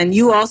business. And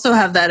you also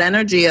have that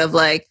energy of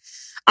like,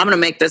 I'm going to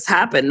make this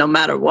happen no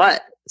matter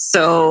what.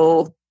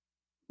 So,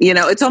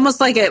 it's almost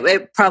like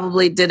it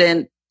probably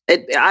didn't,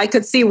 I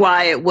could see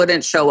why it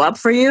wouldn't show up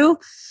for you,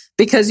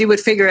 because you would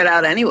figure it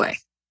out anyway.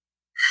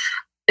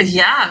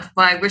 Yeah.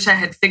 Well, I wish I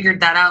had figured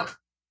that out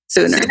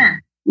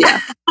sooner. Yeah.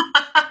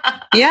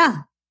 Yeah.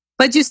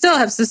 But you still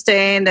have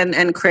sustained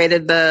and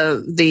created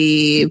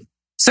the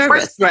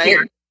service, right?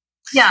 Here.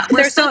 Yeah.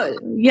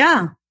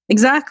 Yeah,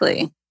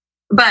 exactly.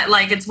 But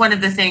like, it's one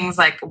of the things,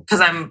 like, because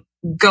I'm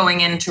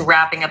going into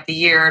wrapping up the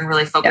year and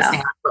really focusing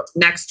on what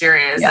next year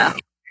is. Yeah. I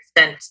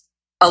spent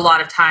a lot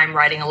of time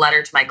writing a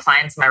letter to my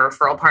clients, my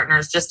referral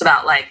partners, just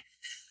about like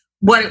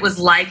what it was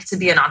like to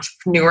be an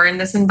entrepreneur in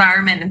this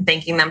environment, and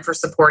thanking them for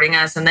supporting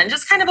us. And then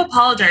just kind of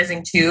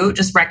apologizing too,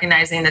 just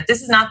recognizing that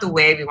this is not the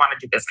way we want to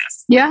do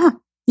business. Yeah.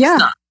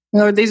 Yeah.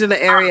 Or these are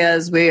the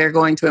areas we are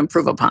going to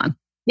improve upon.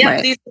 Yeah.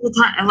 Right. These are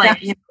the time,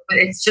 like, but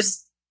it's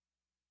just,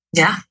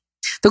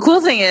 The cool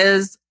thing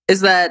is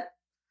that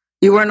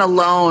you weren't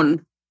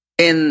alone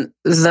in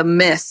the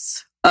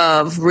miss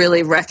of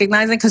really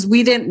recognizing, because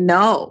we didn't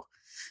know.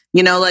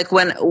 Like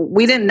when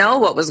we didn't know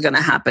what was going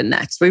to happen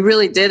next. We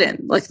really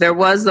didn't. Like there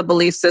was the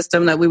belief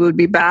system that we would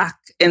be back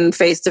in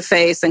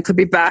face-to-face and could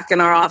be back in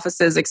our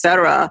offices, et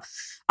cetera.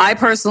 I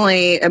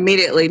personally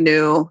immediately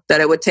knew that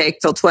it would take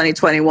till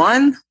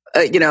 2021,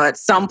 at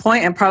some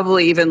point, and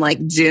probably even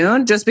like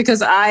June, just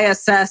because I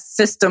assess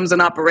systems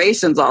and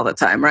operations all the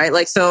time, right?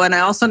 And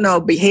I also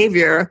know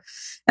behavior,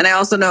 and I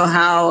also know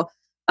how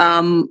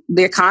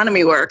the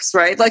economy works,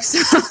 right?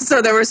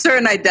 So there were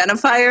certain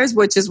identifiers,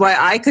 which is why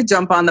I could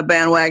jump on the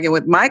bandwagon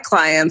with my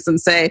clients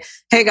and say,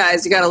 hey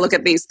guys, you got to look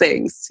at these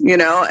things,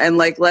 and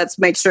let's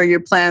make sure you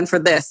plan for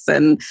this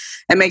and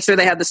make sure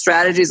they have the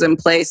strategies in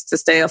place to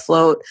stay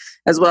afloat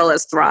as well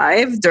as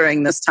thrive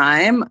during this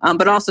time,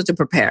 but also to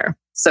prepare.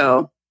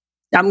 So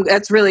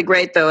that's really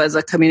great though, as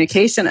a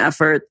communication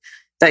effort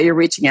that you're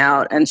reaching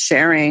out and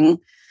sharing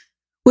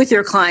with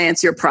your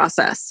clients your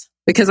process.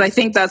 Because I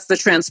think that's the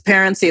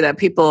transparency that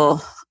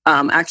people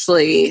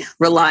actually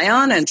rely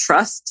on and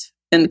trust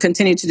and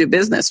continue to do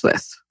business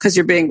with, because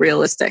you're being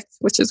realistic,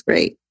 which is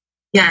great.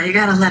 Yeah, you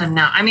got to let them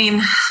know. I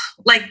mean,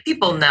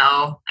 people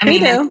know.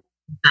 In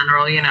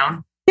general,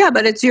 Yeah,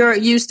 but it's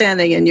you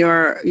standing in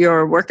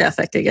your work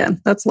ethic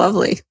again. That's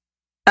lovely.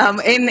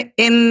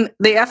 In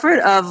the effort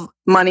of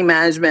money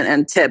management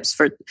and tips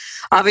for,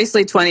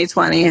 obviously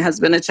 2020 has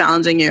been a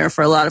challenging year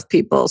for a lot of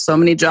people. So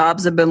many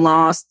jobs have been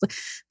lost.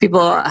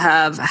 People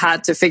have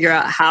had to figure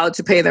out how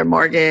to pay their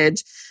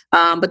mortgage.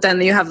 But then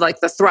you have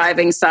the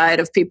thriving side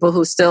of people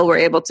who still were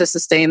able to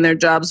sustain their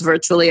jobs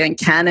virtually and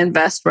can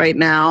invest right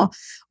now.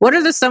 What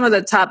are some of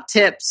the top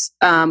tips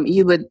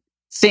you would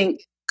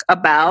think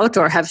about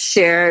or have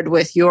shared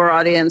with your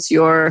audience,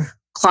 your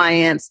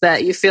clients,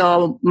 that you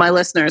feel my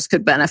listeners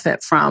could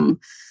benefit from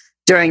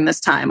during this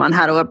time on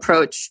how to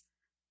approach,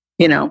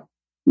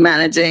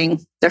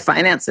 managing their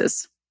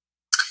finances?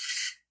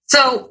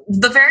 So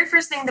the very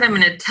first thing that I'm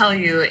going to tell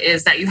you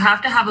is that you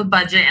have to have a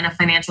budget and a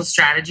financial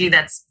strategy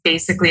that's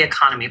basically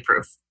economy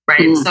proof,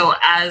 right? Mm. So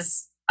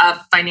as a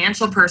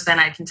financial person,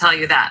 I can tell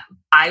you that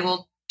I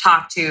will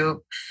talk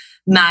to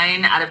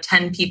 9 out of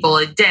 10 people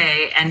a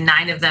day, and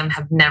 9 of them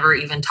have never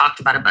even talked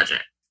about a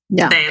budget.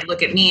 Yeah. They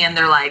look at me and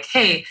they're like,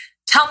 hey,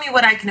 tell me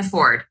what I can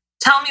afford.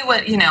 Tell me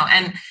what,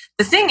 and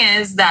the thing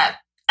is that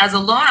as a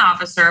loan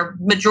officer,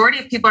 majority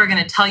of people are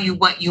going to tell you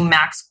what you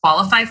max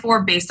qualify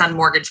for based on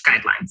mortgage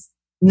guidelines,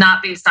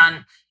 not based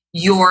on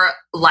your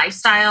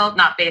lifestyle,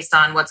 not based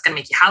on what's going to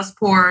make you house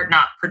poor,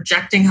 not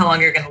projecting how long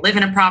you're going to live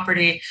in a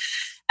property.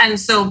 And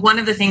so one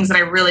of the things that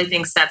I really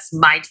think sets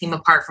my team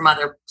apart from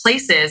other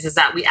places is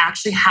that we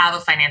actually have a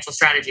financial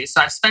strategy. So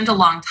I've spent a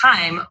long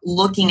time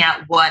looking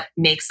at what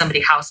makes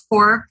somebody house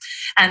poor.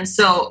 And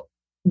so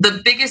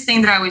the biggest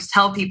thing that I always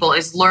tell people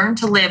is learn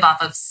to live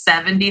off of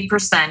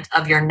 70%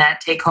 of your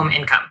net take-home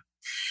income.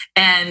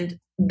 And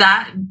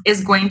that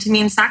is going to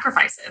mean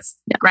sacrifices,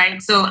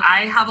 right? So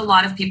I have a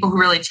lot of people who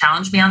really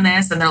challenge me on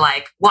this, and they're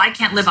like, well, I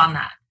can't live on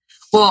that.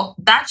 Well,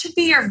 that should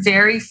be your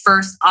very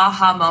first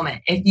aha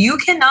moment. If you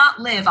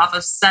cannot live off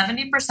of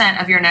 70%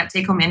 of your net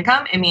take-home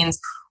income, it means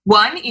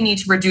 1, you need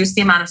to reduce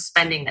the amount of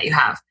spending that you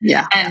have.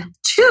 Yeah. And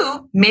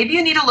 2, maybe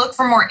you need to look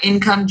for more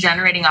income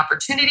generating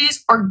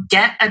opportunities or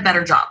get a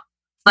better job.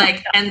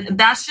 And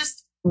that's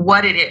just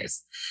what it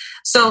is.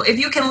 So if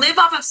you can live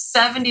off of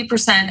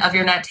 70% of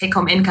your net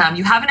take-home income,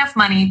 you have enough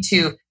money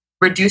to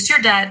reduce your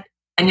debt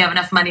and you have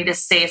enough money to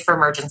save for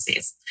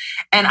emergencies.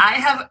 And I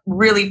have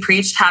really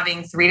preached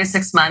having 3 to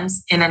 6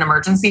 months in an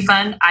emergency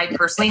fund. I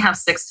personally have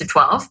 6 to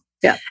 12.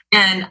 Yeah.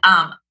 And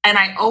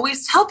I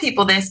always tell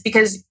people this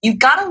because you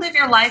got to live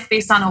your life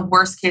based on a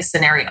worst case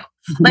scenario.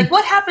 Mm-hmm.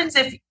 What happens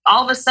if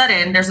all of a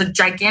sudden there's a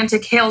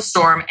gigantic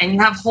hailstorm and you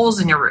have holes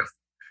in your roof?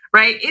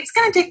 Right? It's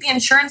going to take the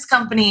insurance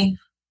company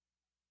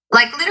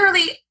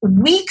literally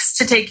weeks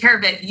to take care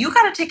of it. You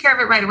got to take care of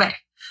it right away.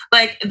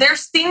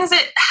 There's things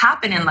that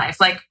happen in life.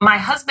 My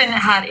husband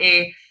had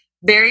a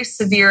very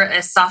severe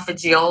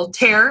esophageal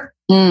tear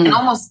and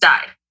almost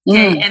died.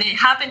 Okay. And it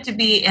happened to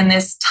be in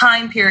this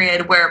time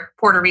period where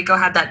Puerto Rico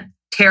had that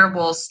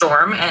terrible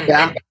storm. And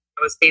it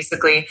was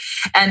basically,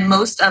 and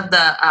most of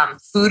the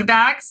food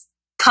bags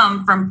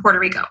come from Puerto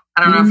Rico.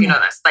 I don't know if you know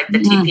this, the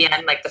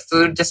TPN, the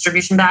food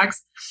distribution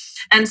bags.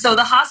 And so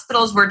the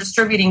hospitals were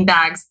distributing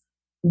bags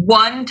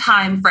 1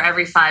 time for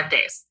every 5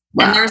 days.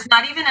 Wow. And there's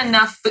not even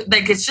enough,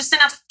 it's just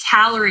enough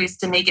calories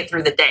to make it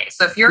through the day.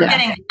 So if you're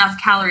getting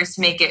enough calories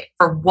to make it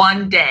for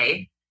 1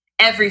 day,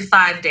 every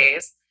 5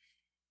 days,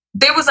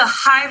 there was a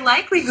high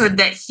likelihood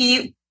that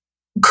he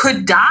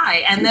could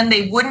die. And then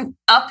they wouldn't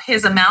up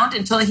his amount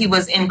until he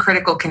was in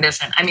critical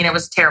condition. I mean, it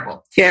was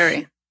terrible.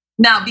 Scary.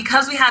 Now,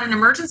 because we had an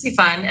emergency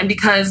fund and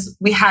because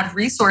we had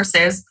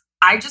resources,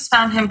 I just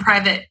found him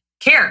private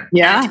care.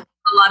 Yeah. And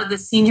a lot of the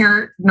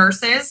senior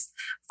nurses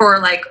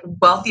for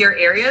wealthier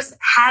areas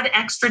had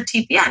extra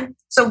TPN.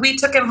 So we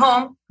took him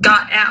home,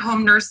 got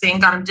at-home nursing,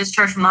 got him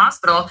discharged from the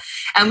hospital,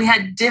 and we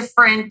had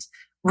different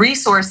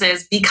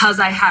resources because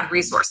I had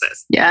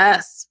resources.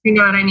 Yes. You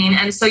know what I mean?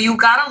 And so you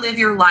got to live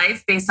your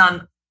life based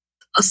on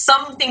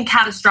something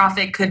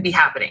catastrophic could be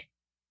happening.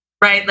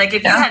 right? Like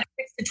if you had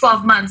 6 to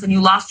 12 months and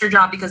you lost your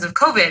job because of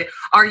COVID,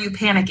 are you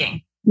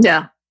panicking?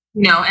 Yeah.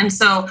 And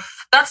so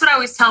that's what I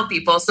always tell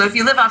people. So if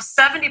you live off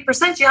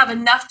 70%, you have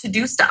enough to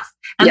do stuff.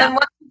 And then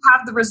once you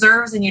have the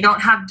reserves and you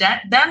don't have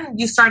debt, then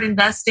you start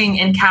investing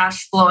in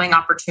cash flowing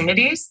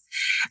opportunities.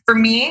 For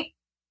me,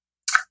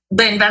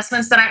 the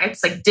investments that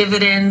it's like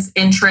dividends,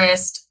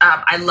 interest.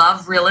 I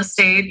love real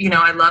estate.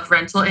 I love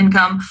rental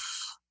income.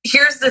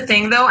 Here's the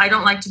thing though, I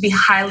don't like to be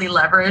highly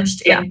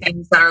leveraged in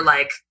things that are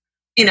like,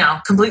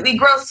 completely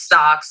growth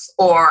stocks,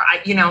 or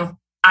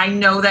I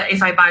know that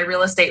if I buy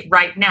real estate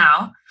right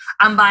now,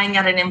 I'm buying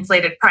at an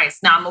inflated price.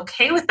 Now I'm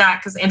okay with that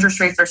because interest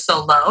rates are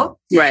so low.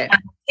 Right. I'm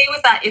okay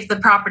with that if the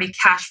property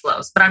cash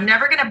flows, but I'm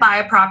never going to buy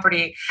a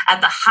property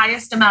at the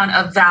highest amount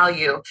of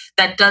value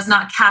that does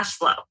not cash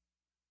flow.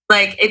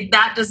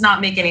 That does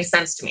not make any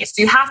sense to me.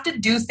 So you have to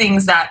do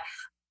things that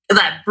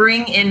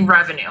bring in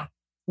revenue,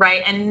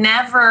 right? And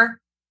never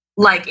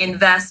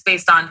invest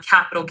based on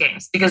capital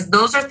gains, because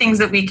those are things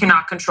that we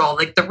cannot control.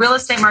 Like the real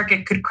estate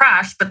market could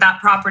crash, but that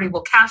property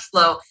will cash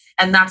flow.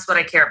 And that's what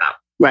I care about.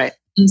 Right.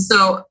 And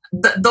so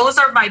those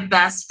are my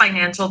best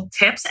financial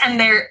tips.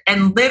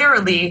 And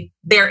literally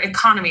they're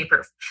economy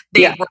proof.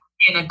 They work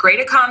in a great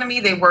economy.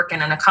 They work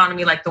in an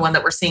economy like the one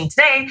that we're seeing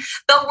today.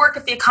 They'll work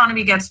if the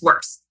economy gets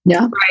worse.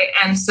 Yeah. Right.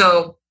 And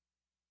so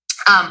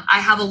I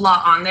have a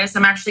lot on this.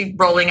 I'm actually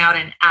rolling out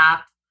an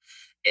app.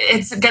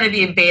 It's going to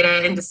be in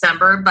beta in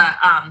December, but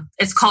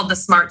it's called the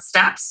Smart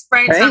Steps,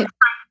 right? So I'm trying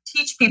to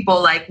teach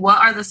people what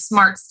are the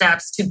smart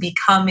steps to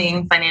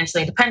becoming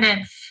financially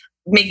independent,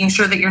 making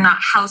sure that you're not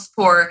house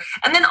poor,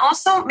 and then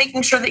also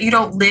making sure that you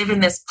don't live in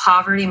this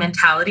poverty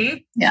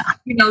mentality. Yeah.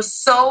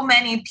 So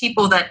many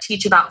people that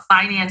teach about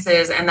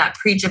finances and that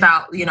preach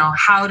about,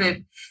 how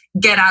to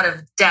get out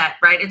of debt,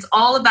 right? It's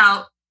all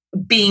about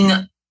being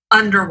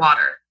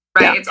underwater.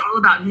 Right. Yeah. It's all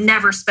about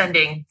never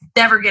spending,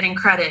 never getting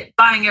credit,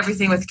 buying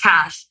everything with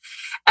cash.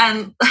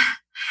 And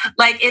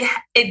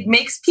it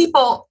makes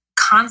people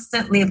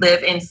constantly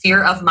live in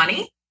fear of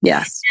money.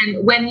 Yes.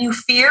 And when you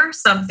fear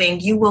something,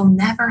 you will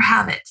never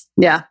have it.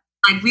 Yeah.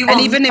 And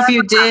even if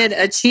you did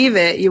achieve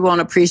it, you won't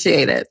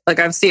appreciate it.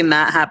 I've seen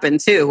that happen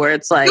too, where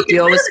it's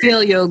you always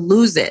feel you'll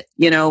lose it,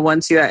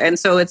 once and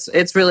so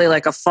it's really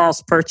like a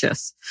false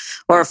purchase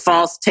or a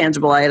false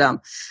tangible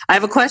item. I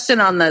have a question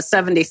on the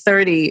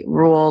 70-30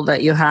 rule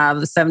that you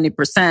have, the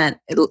 70%.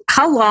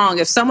 How long,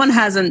 if someone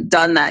hasn't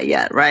done that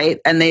yet,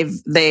 right? And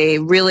they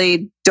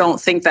really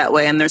don't think that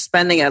way and they're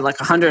spending at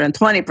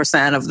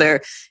 120% of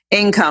their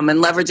income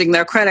and leveraging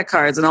their credit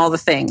cards and all the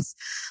things.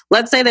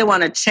 Let's say they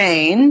want to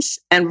change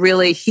and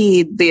really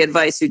heed the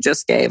advice you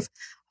just gave.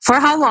 For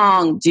how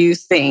long do you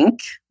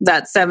think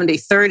that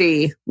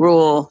 70-30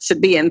 rule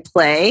should be in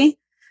play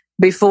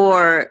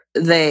before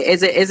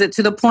is it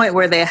to the point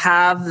where they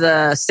have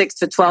the 6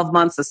 to 12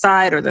 months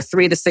aside or the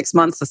 3 to 6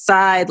 months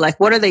aside?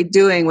 What are they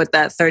doing with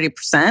that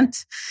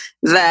 30%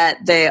 that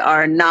they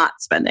are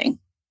not spending?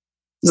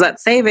 Is that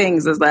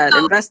savings? Is that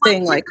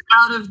investing? Once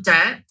you're out of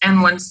debt,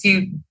 and once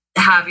you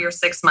have your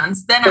 6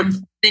 months, then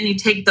you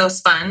take those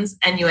funds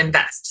and you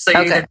invest. So you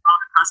either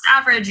cost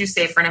average, you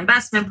save for an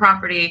investment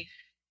property.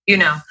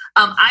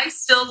 I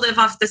still live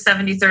off the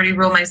 70-30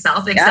 rule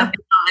myself, except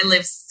I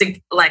live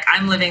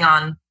I'm living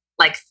on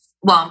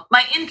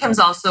my income's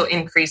also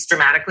increased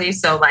dramatically.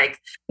 So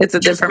it's a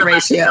different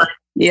ratio.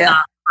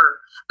 Yeah.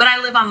 But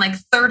I live on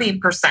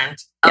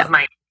 30% of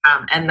my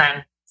income, and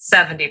then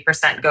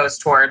 70% goes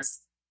towards,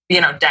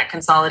 debt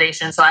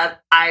consolidation. So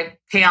I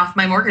pay off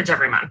my mortgage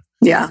every month.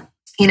 Yeah.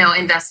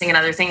 Investing in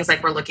other things,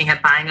 we're looking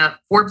at buying a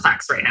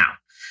fourplex right now.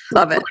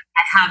 Love it.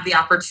 I have the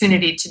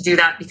opportunity to do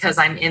that because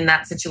I'm in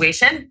that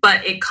situation,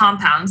 but it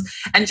compounds.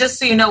 And just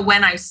so you know,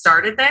 when I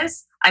started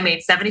this, I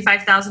made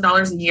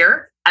 $75,000 a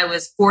year. I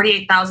was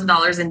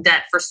 $48,000 in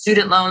debt for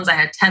student loans. I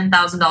had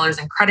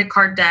 $10,000 in credit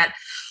card debt.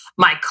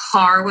 My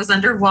car was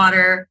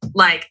underwater.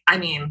 I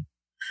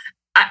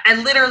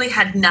literally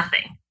had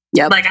nothing.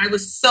 Yep. I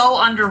was so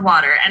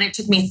underwater, and it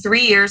took me 3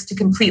 years to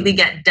completely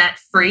get debt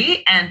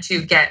free and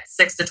to get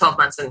 6 to 12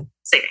 months in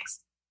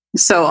savings.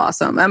 So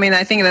awesome.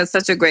 I think that's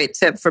such a great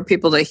tip for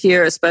people to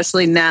hear,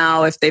 especially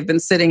now if they've been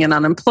sitting in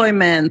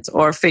unemployment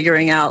or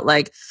figuring out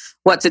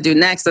what to do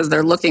next as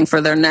they're looking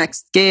for their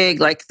next gig.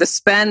 The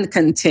spend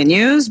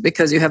continues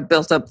because you have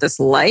built up this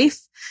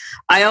life.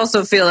 I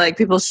also feel like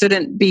people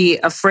shouldn't be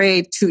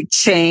afraid to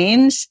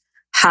change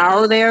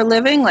how they are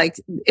living.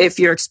 If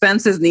your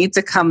expenses need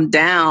to come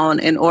down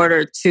in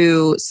order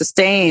to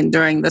sustain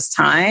during this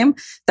time,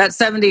 that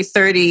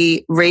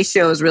 70-30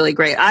 ratio is really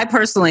great. I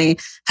personally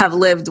have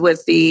lived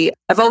with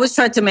I've always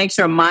tried to make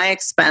sure my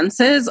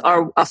expenses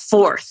are a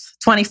fourth,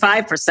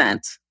 25%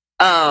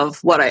 of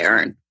what I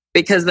earn,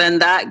 because then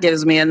that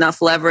gives me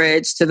enough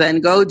leverage to then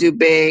go do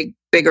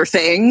bigger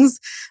things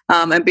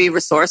and be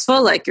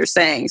resourceful, like you're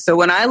saying. So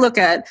when I look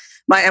at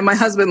my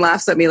husband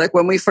laughs at me,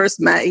 when we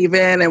first met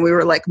even, and we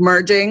were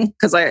merging,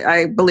 because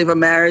I believe a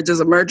marriage is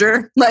a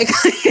merger.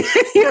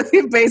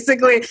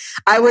 Basically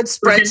I would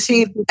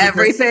spreadsheet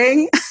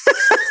everything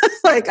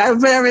Like I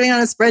put everything on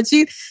a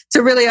spreadsheet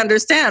to really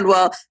understand,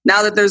 well,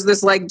 now that there's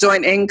this like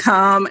joint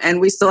income and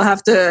we still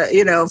have to,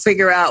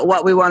 figure out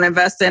what we want to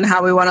invest in,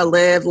 how we want to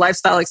live,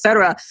 lifestyle,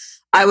 etc.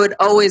 I would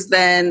always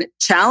then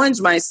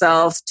challenge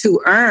myself to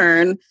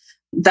earn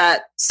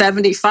that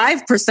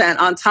 75%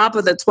 on top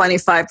of the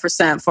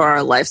 25% for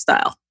our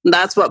lifestyle. And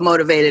that's what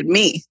motivated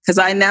me, because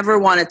I never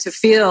wanted to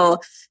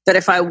feel that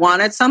if I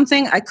wanted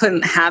something, I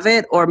couldn't have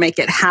it or make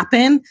it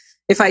happen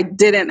if I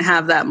didn't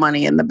have that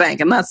money in the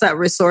bank. And that's that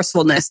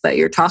resourcefulness that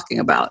you're talking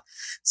about.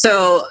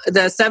 So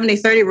the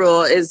 70-30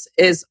 rule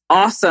is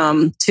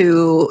awesome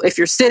to, if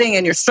you're sitting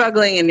and you're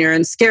struggling and you're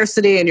in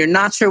scarcity and you're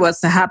not sure what's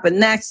to happen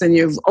next and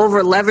you've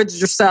over leveraged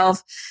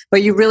yourself,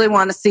 but you really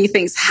want to see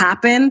things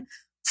happen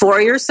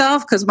for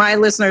yourself. Because my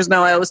listeners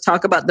know I always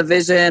talk about the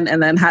vision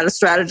and then how to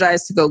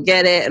strategize to go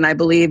get it. And I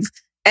believe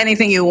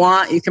anything you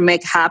want, you can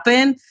make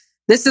happen.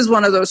 This is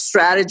one of those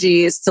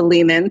strategies to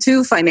lean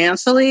into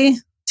financially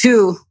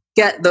to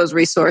get those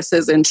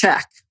resources in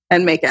check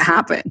and make it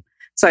happen.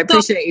 So I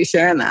appreciate you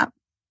sharing that.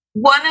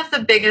 One of the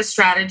biggest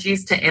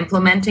strategies to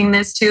implementing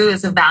this too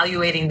is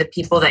evaluating the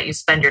people that you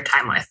spend your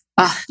time with.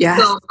 Yes.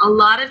 So a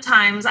lot of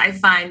times I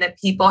find that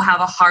people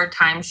have a hard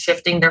time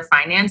shifting their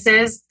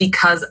finances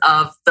because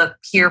of the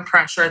peer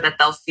pressure that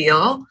they'll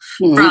feel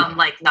from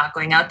like not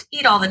going out to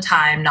eat all the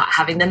time, not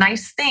having the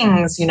nice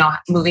things,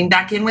 moving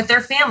back in with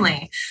their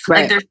family.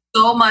 Right. Like there's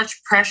so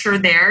much pressure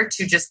there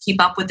to just keep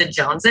up with the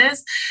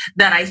Joneses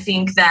that I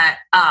think that,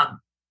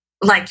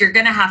 like you're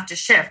going to have to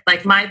shift.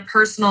 Like my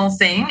personal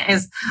thing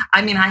is,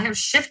 I have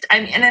shifted.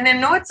 And I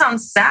know it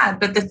sounds sad,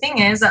 but the thing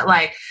is that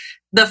like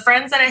the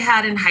friends that I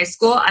had in high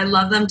school, I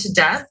love them to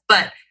death,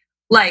 but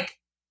like,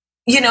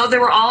 they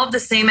were all of the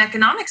same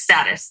economic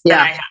status that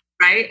I had,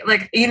 right?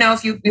 Like,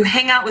 if you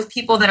hang out with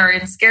people that are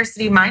in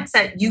scarcity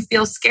mindset, you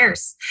feel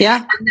scarce. Yeah.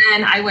 And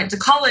then I went to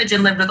college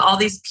and lived with all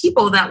these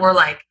people that were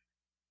like,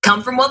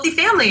 come from wealthy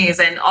families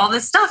and all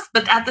this stuff.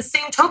 But at the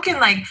same token,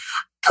 like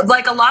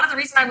a lot of the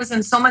reason I was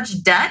in so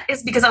much debt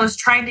is because I was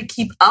trying to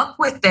keep up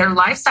with their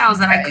lifestyles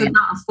that I could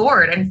not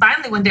afford. And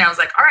finally one day I was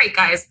like, all right,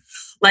 guys,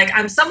 like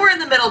I'm somewhere in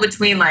the middle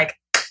between like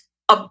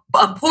a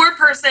poor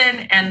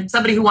person and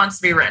somebody who wants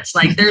to be rich.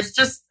 Like there's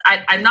just,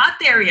 I'm not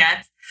there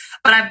yet,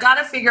 but I've got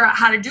to figure out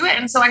how to do it.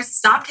 And so I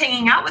stopped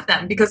hanging out with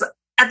them because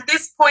at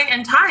this point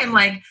in time,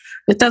 like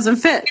it doesn't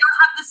fit. They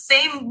don't have the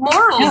same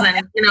morals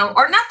and,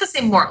 or not the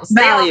same morals.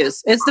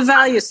 Values. It's the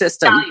value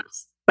system.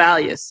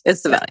 Values.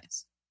 It's the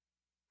values.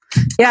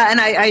 Yeah. And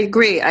I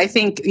agree. I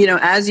think,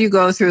 as you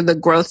go through the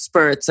growth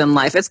spurts in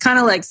life, it's kind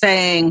of like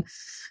saying,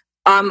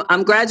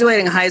 I'm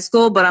graduating high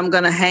school, but I'm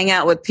going to hang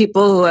out with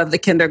people who have the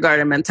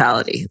kindergarten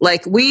mentality.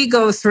 Like we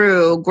go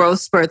through growth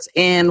spurts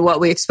in what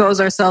we expose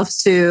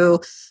ourselves to,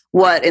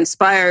 what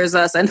inspires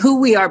us, and who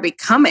we are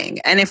becoming.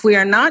 And if we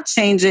are not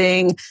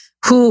changing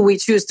who we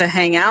choose to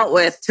hang out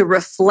with to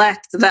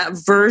reflect that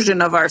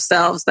version of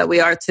ourselves that we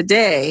are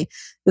today,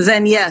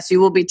 then yes, you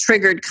will be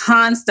triggered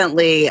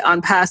constantly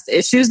on past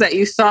issues that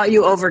you thought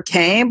you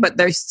overcame, but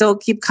they still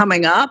keep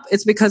coming up.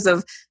 It's because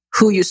of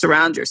who you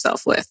surround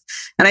yourself with.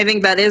 And I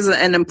think that is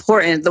I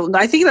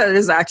think that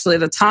is actually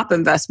the top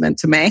investment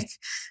to make,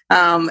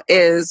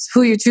 is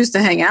who you choose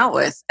to hang out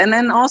with. And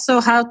then also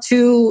how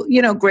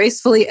to,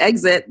 gracefully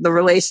exit the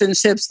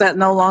relationships that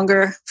no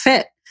longer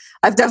fit.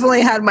 I've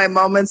definitely had my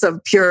moments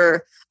of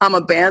pure, I'm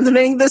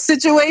abandoning the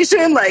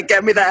situation, like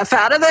get me the F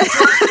out of this.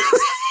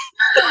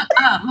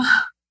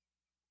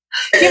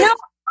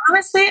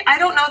 Honestly, I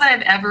don't know that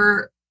I've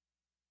ever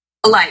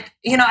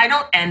I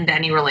don't end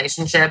any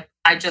relationship.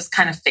 I just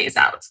kind of phase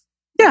out.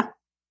 Yeah.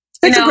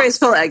 It's a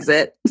graceful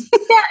exit.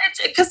 Yeah.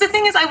 Because the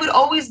thing is, I would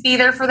always be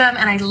there for them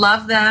and I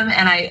love them.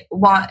 And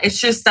it's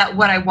just that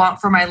what I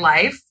want for my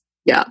life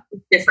is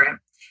different.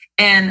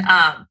 And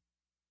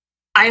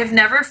I have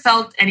never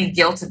felt any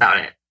guilt about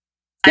it.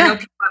 Yeah. I know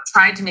people have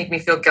tried to make me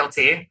feel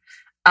guilty.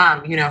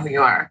 You know who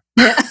you are.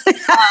 Yeah.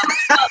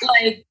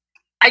 But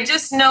I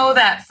just know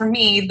that for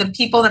me, the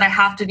people that I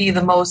have to be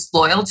the most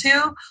loyal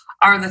to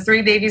are the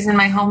 3 babies in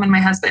my home and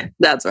my husband.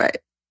 That's right.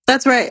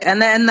 That's right.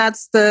 And then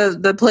that's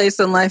the place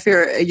in life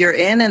you're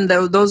in. And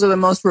those are the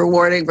most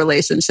rewarding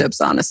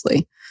relationships,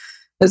 honestly.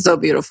 It's so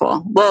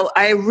beautiful. Well,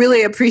 I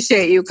really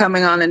appreciate you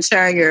coming on and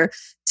sharing your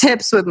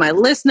tips with my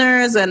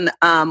listeners, and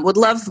would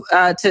love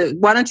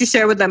why don't you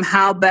share with them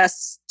how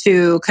best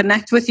to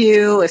connect with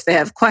you if they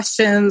have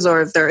questions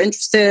or if they're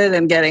interested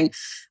in getting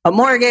a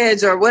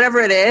mortgage or whatever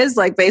it is,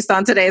 like based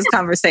on today's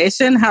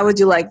conversation, how would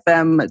you like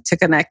them to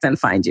connect and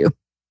find you?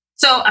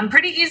 So I'm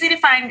pretty easy to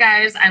find,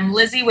 guys. I'm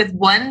Lizzie with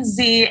 1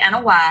 Z and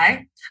a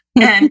Y.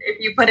 And if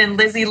you put in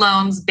Lizzie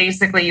Loans,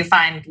 basically you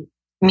find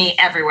me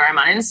everywhere. I'm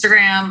on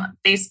Instagram,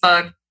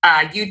 Facebook,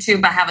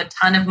 YouTube. I have a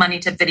ton of money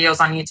tip videos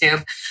on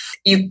YouTube.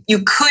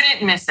 You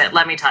couldn't miss it,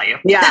 let me tell you.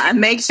 Yeah, and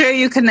make sure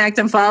you connect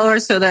and follow her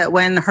so that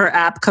when her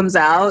app comes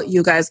out,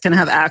 you guys can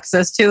have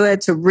access to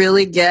it to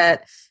really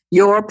get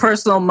your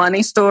personal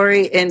money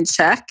story in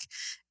check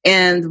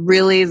and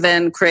really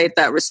then create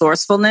that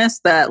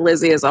resourcefulness that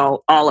Lizzie is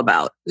all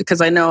about,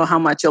 because I know how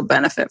much you'll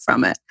benefit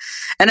from it.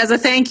 And as a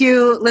thank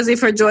you, Lizzie,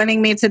 for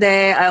joining me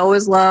today, I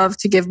always love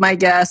to give my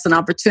guests an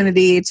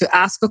opportunity to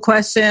ask a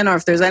question, or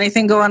if there's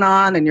anything going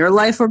on in your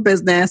life or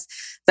business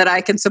that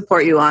I can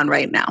support you on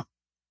right now.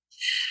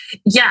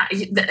 Yeah.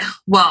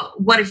 Well,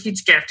 what a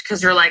huge gift,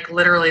 because you're like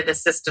literally the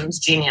systems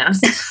genius.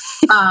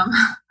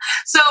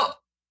 So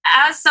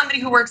as somebody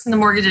who works in the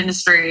mortgage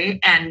industry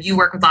and you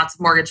work with lots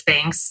of mortgage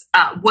banks,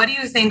 what do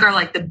you think are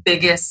like the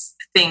biggest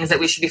things that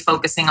we should be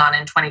focusing on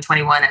in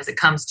 2021 as it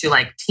comes to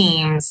like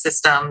teams,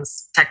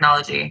 systems,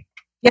 technology?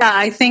 Yeah,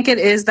 I think it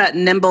is that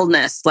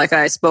nimbleness, like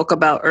I spoke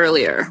about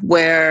earlier,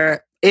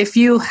 where if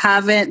you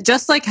haven't,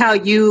 just like how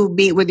you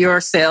meet with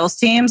your sales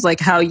teams, like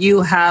how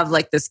you have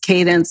like this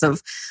cadence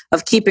of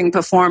keeping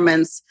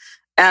performance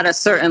at a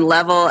certain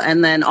level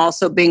and then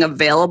also being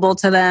available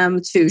to them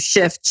to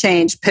shift,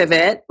 change,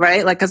 pivot,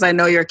 right? Like, because I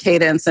know your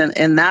cadence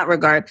in that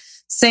regard.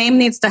 Same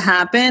needs to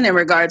happen in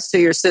regards to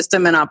your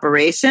system and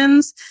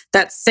operations,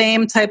 that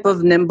same type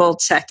of nimble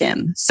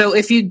check-in. So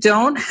if you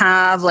don't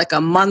have like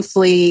a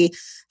monthly,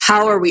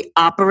 how are we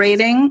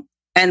operating?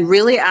 And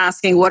really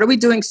asking, what are we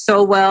doing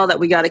so well that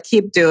we got to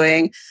keep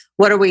doing?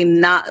 What are we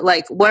not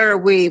like? Where are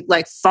we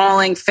like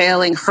falling,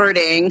 failing,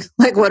 hurting?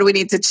 Like, what do we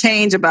need to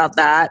change about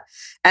that?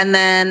 And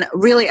then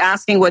really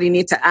asking what you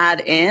need to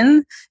add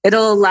in.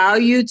 It'll allow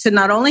you to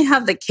not only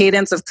have the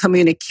cadence of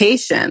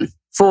communication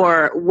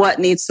for what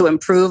needs to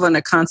improve on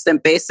a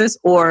constant basis,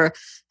 or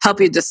help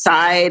you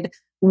decide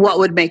what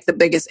would make the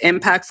biggest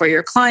impact for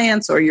your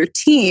clients or your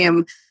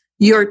team.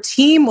 Your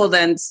team will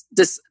then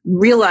just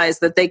realize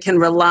that they can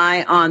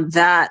rely on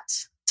that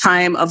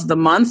time of the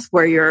month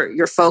where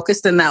you're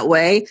focused in that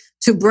way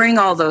to bring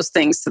all those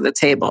things to the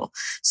table.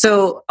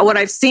 So what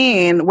I've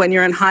seen when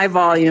you're in high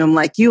volume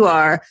like you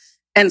are,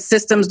 and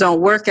systems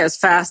don't work as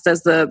fast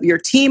as your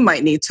team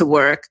might need to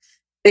work,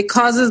 it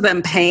causes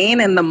them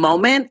pain in the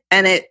moment,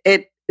 and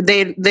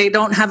they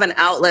don't have an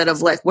outlet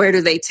of like, where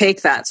do they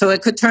take that? So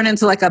it could turn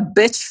into like a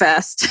bitch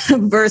fest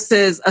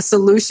versus a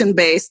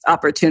solution-based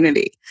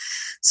opportunity.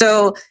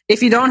 So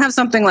if you don't have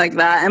something like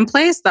that in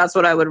place, that's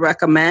what I would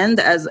recommend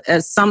as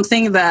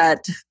something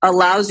that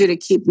allows you to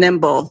keep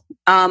nimble.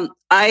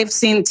 I've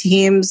seen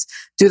teams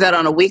do that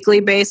on a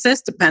weekly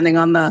basis, depending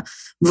on the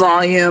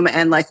volume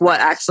and like what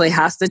actually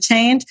has to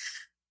change.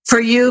 For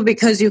you,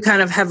 because you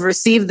kind of have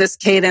received this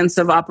cadence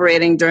of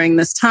operating during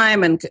this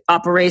time and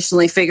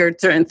operationally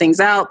figured certain things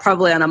out,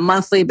 probably on a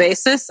monthly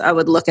basis, I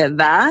would look at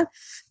that.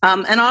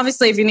 And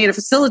obviously, if you need a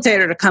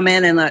facilitator to come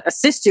in and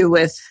assist you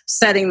with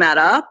setting that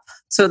up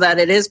so that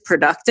it is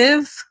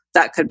productive,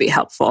 that could be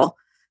helpful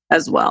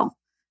as well.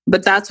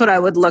 But that's what I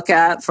would look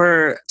at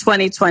for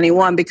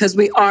 2021, because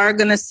we are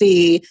going to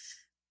see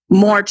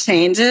more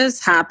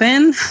changes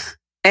happen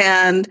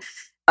and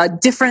a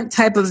different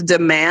type of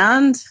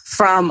demand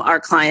from our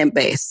client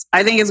base.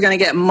 I think it's going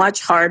to get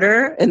much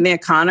harder in the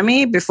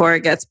economy before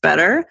it gets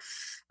better.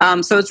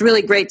 So it's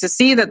really great to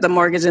see that the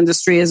mortgage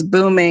industry is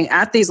booming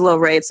at these low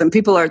rates and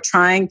people are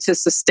trying to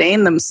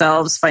sustain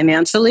themselves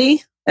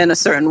financially in a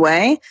certain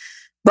way.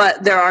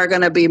 But there are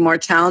going to be more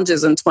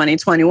challenges in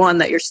 2021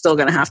 that you're still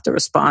going to have to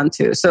respond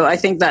to. So I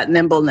think that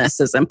nimbleness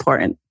is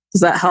important.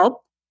 Does that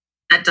help?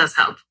 That does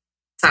help.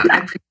 So I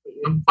appreciate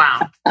you.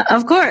 Wow.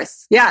 Of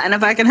course. Yeah. And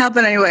if I can help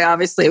in any way,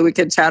 obviously we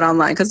could chat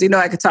online, because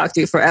I could talk to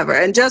you forever.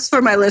 And just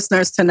for my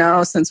listeners to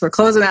know, since we're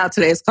closing out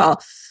today's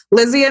call,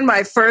 Lizzie and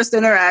my first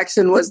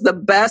interaction was the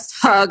best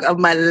hug of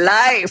my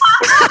life.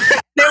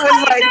 It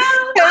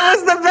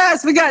was the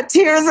best. We got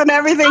tears and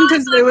everything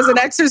because it was an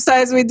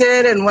exercise we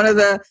did in one of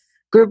the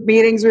group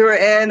meetings we were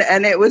in,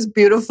 and it was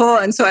beautiful.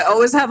 And so I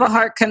always have a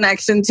heart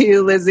connection to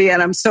you, Lizzie,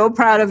 and I'm so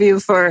proud of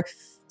you for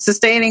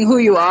sustaining who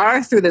you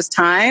are through this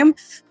time,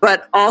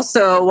 but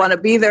also want to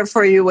be there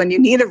for you when you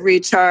need a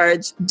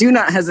recharge. Do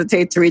not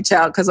hesitate to reach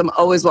out, because I'm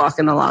always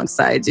walking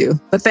alongside you.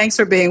 But thanks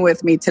for being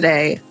with me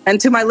today.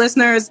 And to my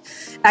listeners,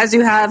 as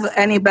you have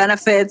any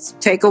benefits,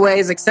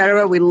 takeaways,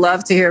 etc., we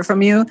love to hear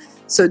from you.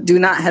 So do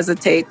not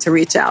hesitate to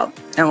reach out,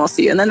 and we'll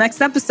see you in the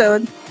next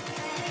episode.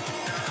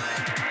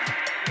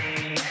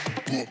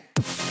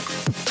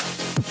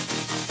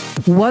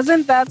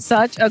 Wasn't that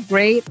such a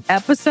great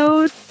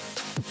episode?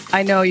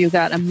 I know you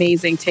got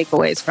amazing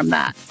takeaways from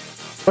that.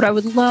 What I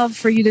would love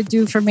for you to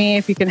do for me,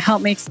 if you can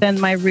help me extend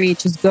my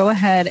reach, is go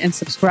ahead and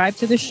subscribe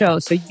to the show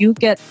so you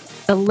get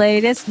the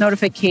latest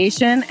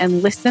notification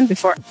and listen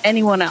before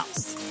anyone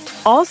else.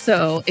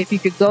 Also, if you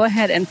could go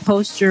ahead and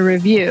post your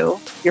review,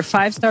 your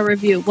 5-star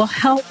review will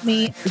help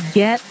me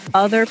get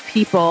other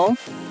people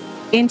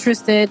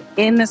interested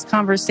in this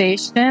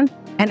conversation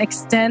and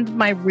extend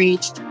my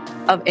reach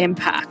of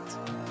impact.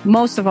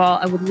 Most of all,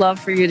 I would love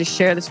for you to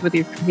share this with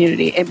your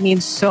community. It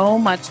means so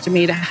much to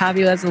me to have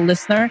you as a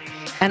listener,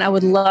 and I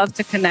would love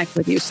to connect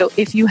with you. So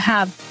if you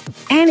have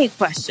any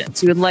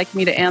questions you would like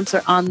me to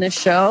answer on this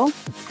show,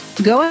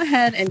 go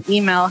ahead and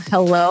email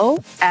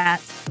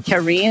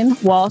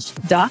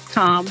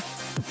hello@KareenWalsh.com,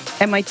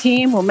 and my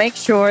team will make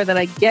sure that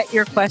I get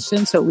your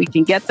questions so we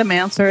can get them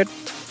answered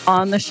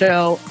on the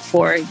show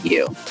for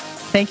you.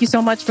 Thank you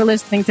so much for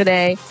listening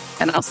today,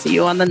 and I'll see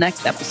you on the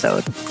next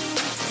episode.